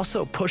 but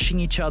also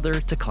pushing each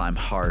other to climb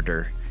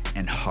harder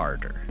and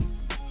harder,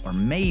 or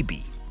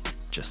maybe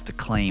just to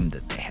claim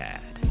that they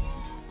had.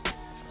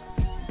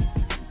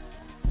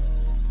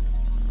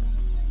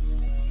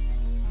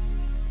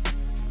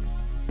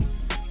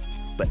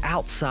 But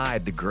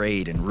outside the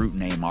grade and route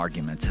name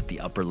arguments at the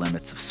upper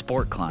limits of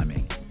sport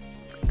climbing,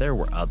 there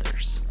were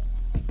others,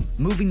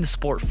 moving the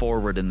sport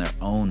forward in their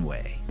own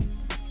way.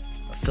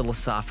 A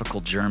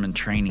philosophical German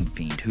training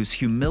fiend whose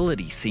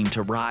humility seemed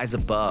to rise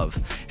above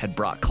had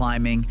brought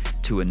climbing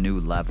to a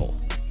new level,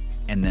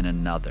 and then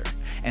another,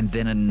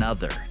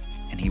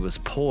 and he was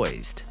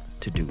poised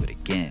to do it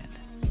again.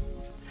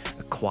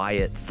 A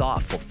quiet,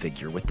 thoughtful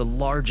figure with the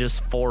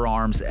largest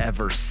forearms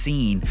ever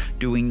seen,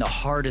 doing the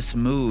hardest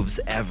moves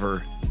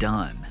ever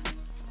done.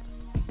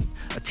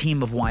 A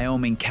team of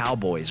Wyoming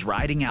cowboys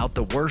riding out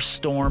the worst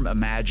storm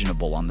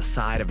imaginable on the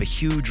side of a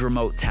huge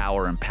remote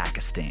tower in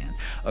Pakistan.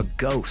 A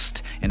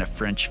ghost in a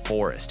French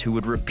forest who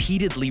would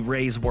repeatedly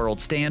raise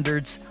world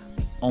standards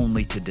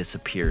only to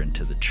disappear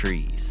into the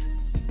trees.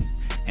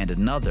 And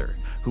another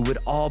who would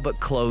all but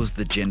close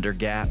the gender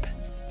gap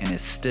and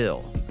is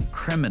still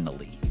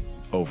criminally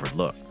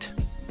overlooked.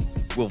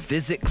 We'll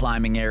visit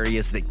climbing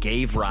areas that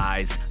gave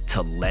rise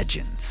to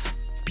legends.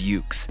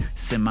 Buttes,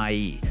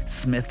 Semaí,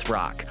 Smith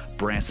Rock,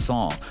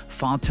 Branson,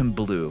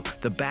 Fontainebleau,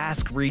 the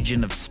Basque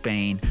region of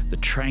Spain, the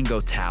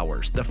Trango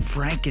Towers, the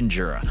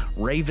Frankenjura,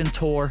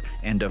 Raventor,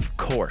 and of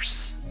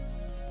course,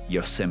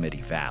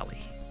 Yosemite Valley.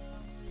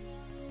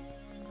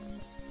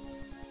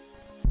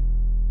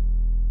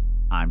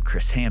 I'm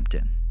Chris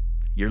Hampton.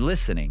 You're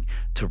listening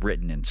to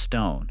Written in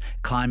Stone,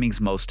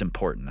 climbing's most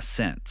important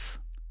ascents.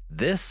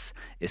 This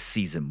is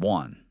Season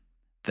 1,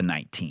 the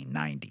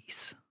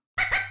 1990s.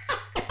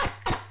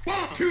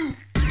 1, 2.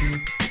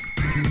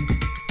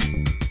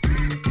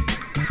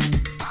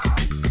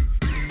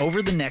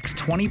 Over the next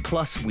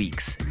 20-plus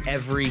weeks,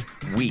 every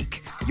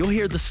week, you'll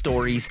hear the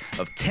stories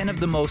of 10 of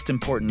the most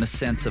important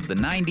ascents of the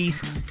 90s,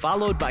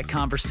 followed by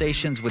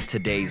conversations with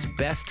today's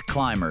best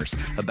climbers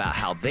about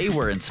how they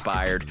were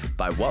inspired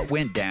by what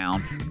went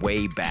down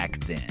way back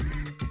then.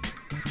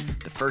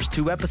 The first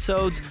 2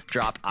 episodes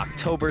drop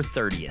October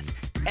 30th.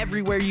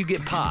 Everywhere you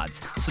get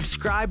pods.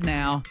 Subscribe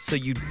now so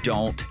you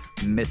don't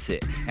miss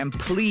it. And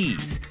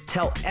please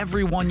tell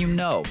everyone you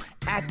know,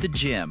 at the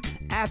gym,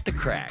 at the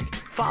crag.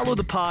 Follow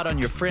the pod on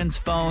your friends'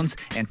 phones,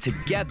 and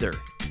together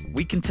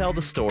we can tell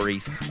the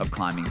stories of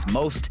climbing's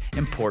most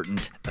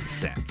important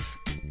ascents,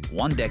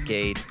 one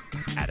decade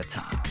at a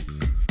time.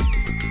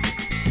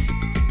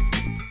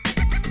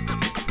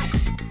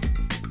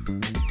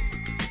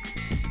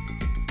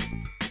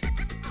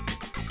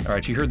 All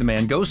right, you heard the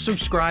man. Go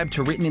subscribe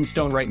to Written in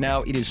Stone right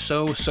now. It is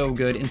so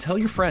good. And tell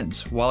your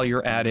friends while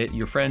you're at it,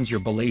 your friends, your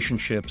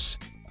relationships,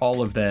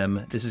 all of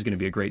them. This is going to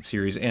be a great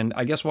series. And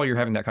I guess while you're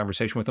having that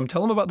conversation with them,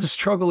 tell them about the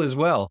struggle as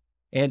well.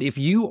 And if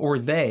you or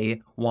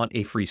they want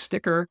a free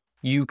sticker,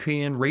 you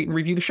can rate and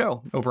review the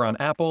show over on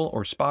Apple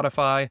or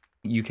Spotify.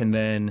 You can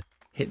then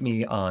hit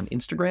me on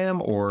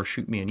Instagram or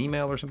shoot me an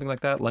email or something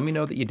like that. Let me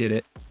know that you did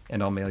it,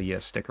 and I'll mail you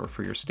a sticker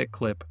for your stick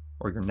clip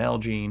or your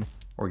Nalgene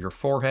or your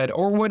forehead,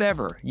 or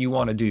whatever you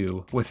want to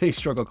do with a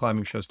Struggle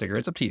Climbing Show sticker.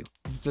 It's up to you.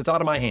 It's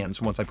out of my hands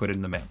once I put it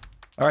in the mail.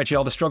 All right,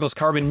 y'all, The Struggle's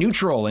carbon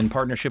neutral in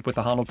partnership with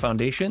the Honnold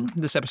Foundation.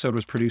 This episode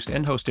was produced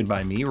and hosted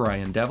by me,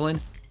 Ryan Devlin,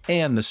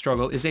 and The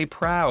Struggle is a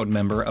proud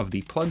member of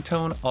the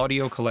Plugtone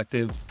Audio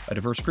Collective, a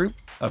diverse group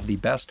of the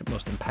best,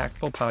 most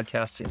impactful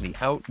podcasts in the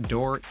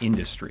outdoor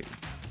industry.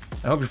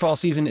 I hope your fall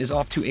season is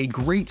off to a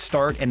great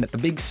start and that the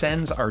big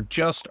sends are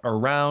just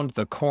around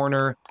the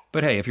corner.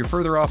 But hey, if you're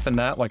further off than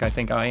that, like I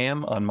think I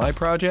am on my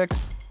project,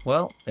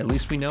 well, at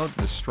least we know that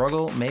the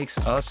struggle makes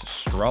us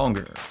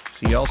stronger.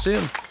 See y'all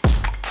soon.